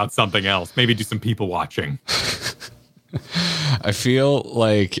talk about something else. Maybe do some people watching. I feel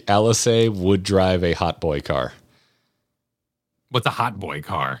like Alice would drive a hot boy car. What's a hot boy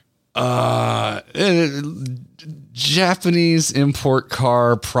car? Japanese import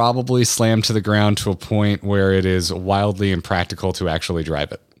car, probably slammed to the ground to a point where it is wildly impractical to actually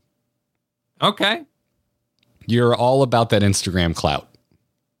drive it. Okay. You're all about that Instagram clout.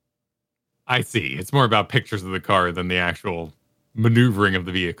 I see. It's more about pictures of the car than the actual maneuvering of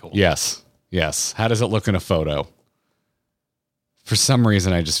the vehicle. Yes. How does it look in a photo? For some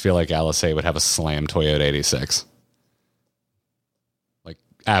reason, I just feel like Alice would have a slam Toyota 86. Like,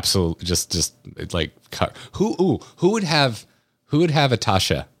 absolutely, just like, who would have a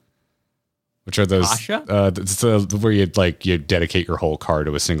Tasha? Which are those? Tasha? It's where you dedicate your whole car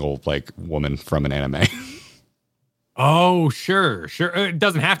to a single like woman from an anime. Oh, sure. It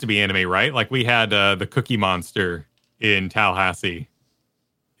doesn't have to be anime, right? Like we had the Cookie Monster in Tallahassee.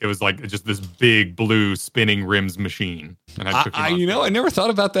 It was like just this big blue spinning rims machine. And had Cookie Monster. I never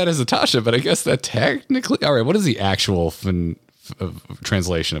thought about that as a Tasha, but I guess that technically. All right, what is the actual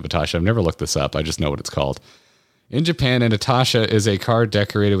translation of a Tasha? I've never looked this up. I just know what it's called. In Japan, an Atasha is a car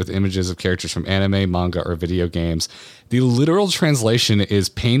decorated with images of characters from anime, manga, or video games. The literal translation is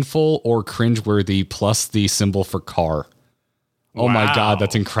painful or cringeworthy plus the symbol for car. Oh my God,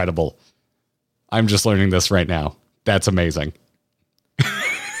 that's incredible. I'm just learning this right now. That's amazing.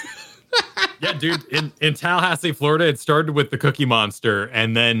 Yeah, dude, in Tallahassee, Florida, it started with the Cookie Monster.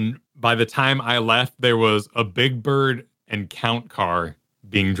 And then by the time I left, there was a Big Bird and Count car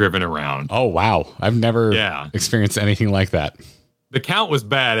being driven around. Oh, wow. I've never experienced anything like that. The Count was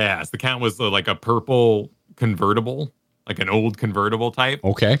badass. The Count was like a purple convertible, like an old convertible type.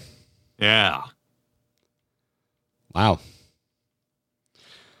 Okay. Yeah. Wow.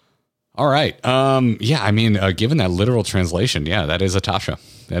 All right. Yeah, I mean, given that literal translation, yeah, that is a Tasha.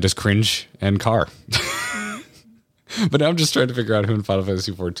 That is cringe and car. But now I'm just trying to figure out who in Final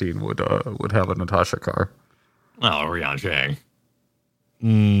Fantasy XIV would have a Natasha car. Oh, Orion.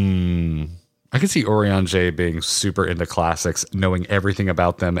 I can see Orion J being super into classics, knowing everything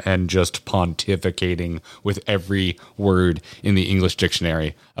about them, and just pontificating with every word in the English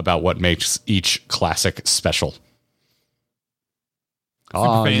dictionary about what makes each classic special.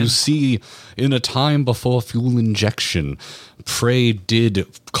 You see, in a time before fuel injection, Prey did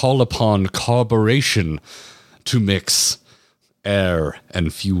call upon carburation to mix air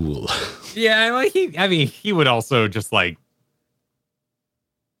and fuel. Yeah, like he would also just like,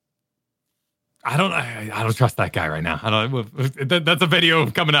 I don't trust that guy right now. That's a video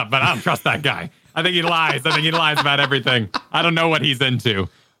coming up, but I don't trust that guy. I think he lies. About everything. I don't know what he's into.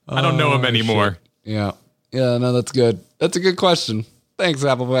 I don't know him anymore. Shit. Yeah, no, that's good. That's a good question. Thanks,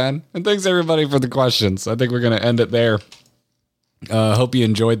 Appleman. And thanks, everybody, for the questions. I think we're going to end it there. Hope you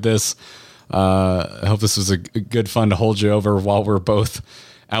enjoyed this. I hope this was a good fun to hold you over while we're both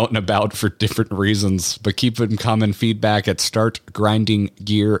out and about for different reasons. But keep in common feedback at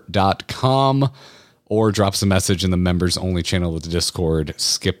startgrindinggear.com or drop us a message in the members only channel of the Discord.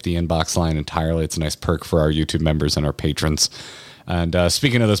 Skip the inbox line entirely. It's a nice perk for our YouTube members and our patrons. And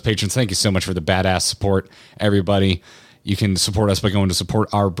speaking of those patrons, thank you so much for the badass support, everybody. You can support us by going to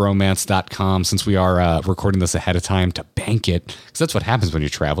supportourbromance.com, since we are recording this ahead of time to bank it, because that's what happens when you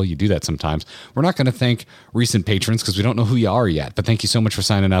travel. You do that sometimes. We're not going to thank recent patrons because we don't know who you are yet, but thank you so much for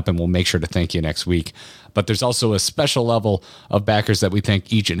signing up, and we'll make sure to thank you next week. But there's also a special level of backers that we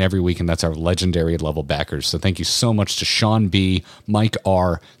thank each and every week, and that's our legendary level backers. So thank you so much to Sean B., Mike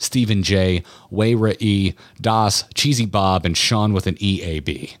R., Stephen J., Wayra E., Das, Cheesy Bob, and Sean with an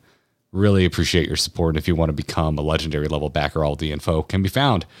EAB. Really appreciate your support. If you want to become a legendary level backer, all the info can be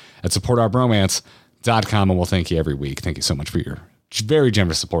found at supportourbromance.com, and we'll thank you every week. Thank you so much for your very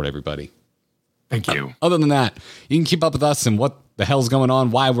generous support, everybody. Thank you. Other than that, you can keep up with us and what the hell's going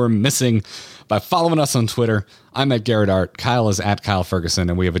on, why we're missing, by following us on Twitter. I'm at Garrett Art. Kyle is at Kyle Ferguson,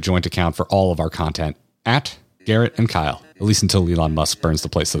 and we have a joint account for all of our content at Garrett and Kyle, at least until Elon Musk burns the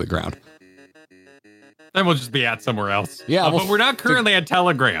place to the ground. Then we'll just be at somewhere else. Yeah, but we're not currently at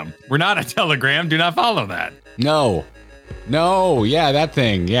Telegram. We're not at Telegram. Do not follow that. No. Yeah, that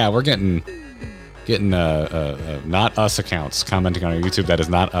thing. Yeah, we're getting not us accounts commenting on our YouTube. That is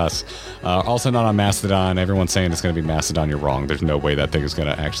not us. Also not on Mastodon. Everyone's saying it's going to be Mastodon. You're wrong. There's no way that thing is going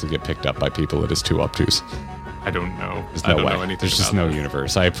to actually get picked up by people. It is too obtuse. I don't know. There's no way. There's just no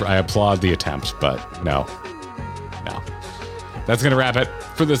universe. I applaud the attempt, but no. That's going to wrap it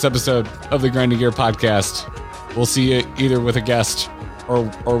for this episode of the Grinding Gear Podcast. We'll see you either with a guest or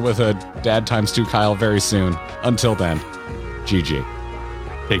with a Dad x2 Kyle very soon. Until then, GG.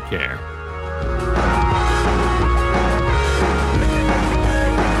 Take care.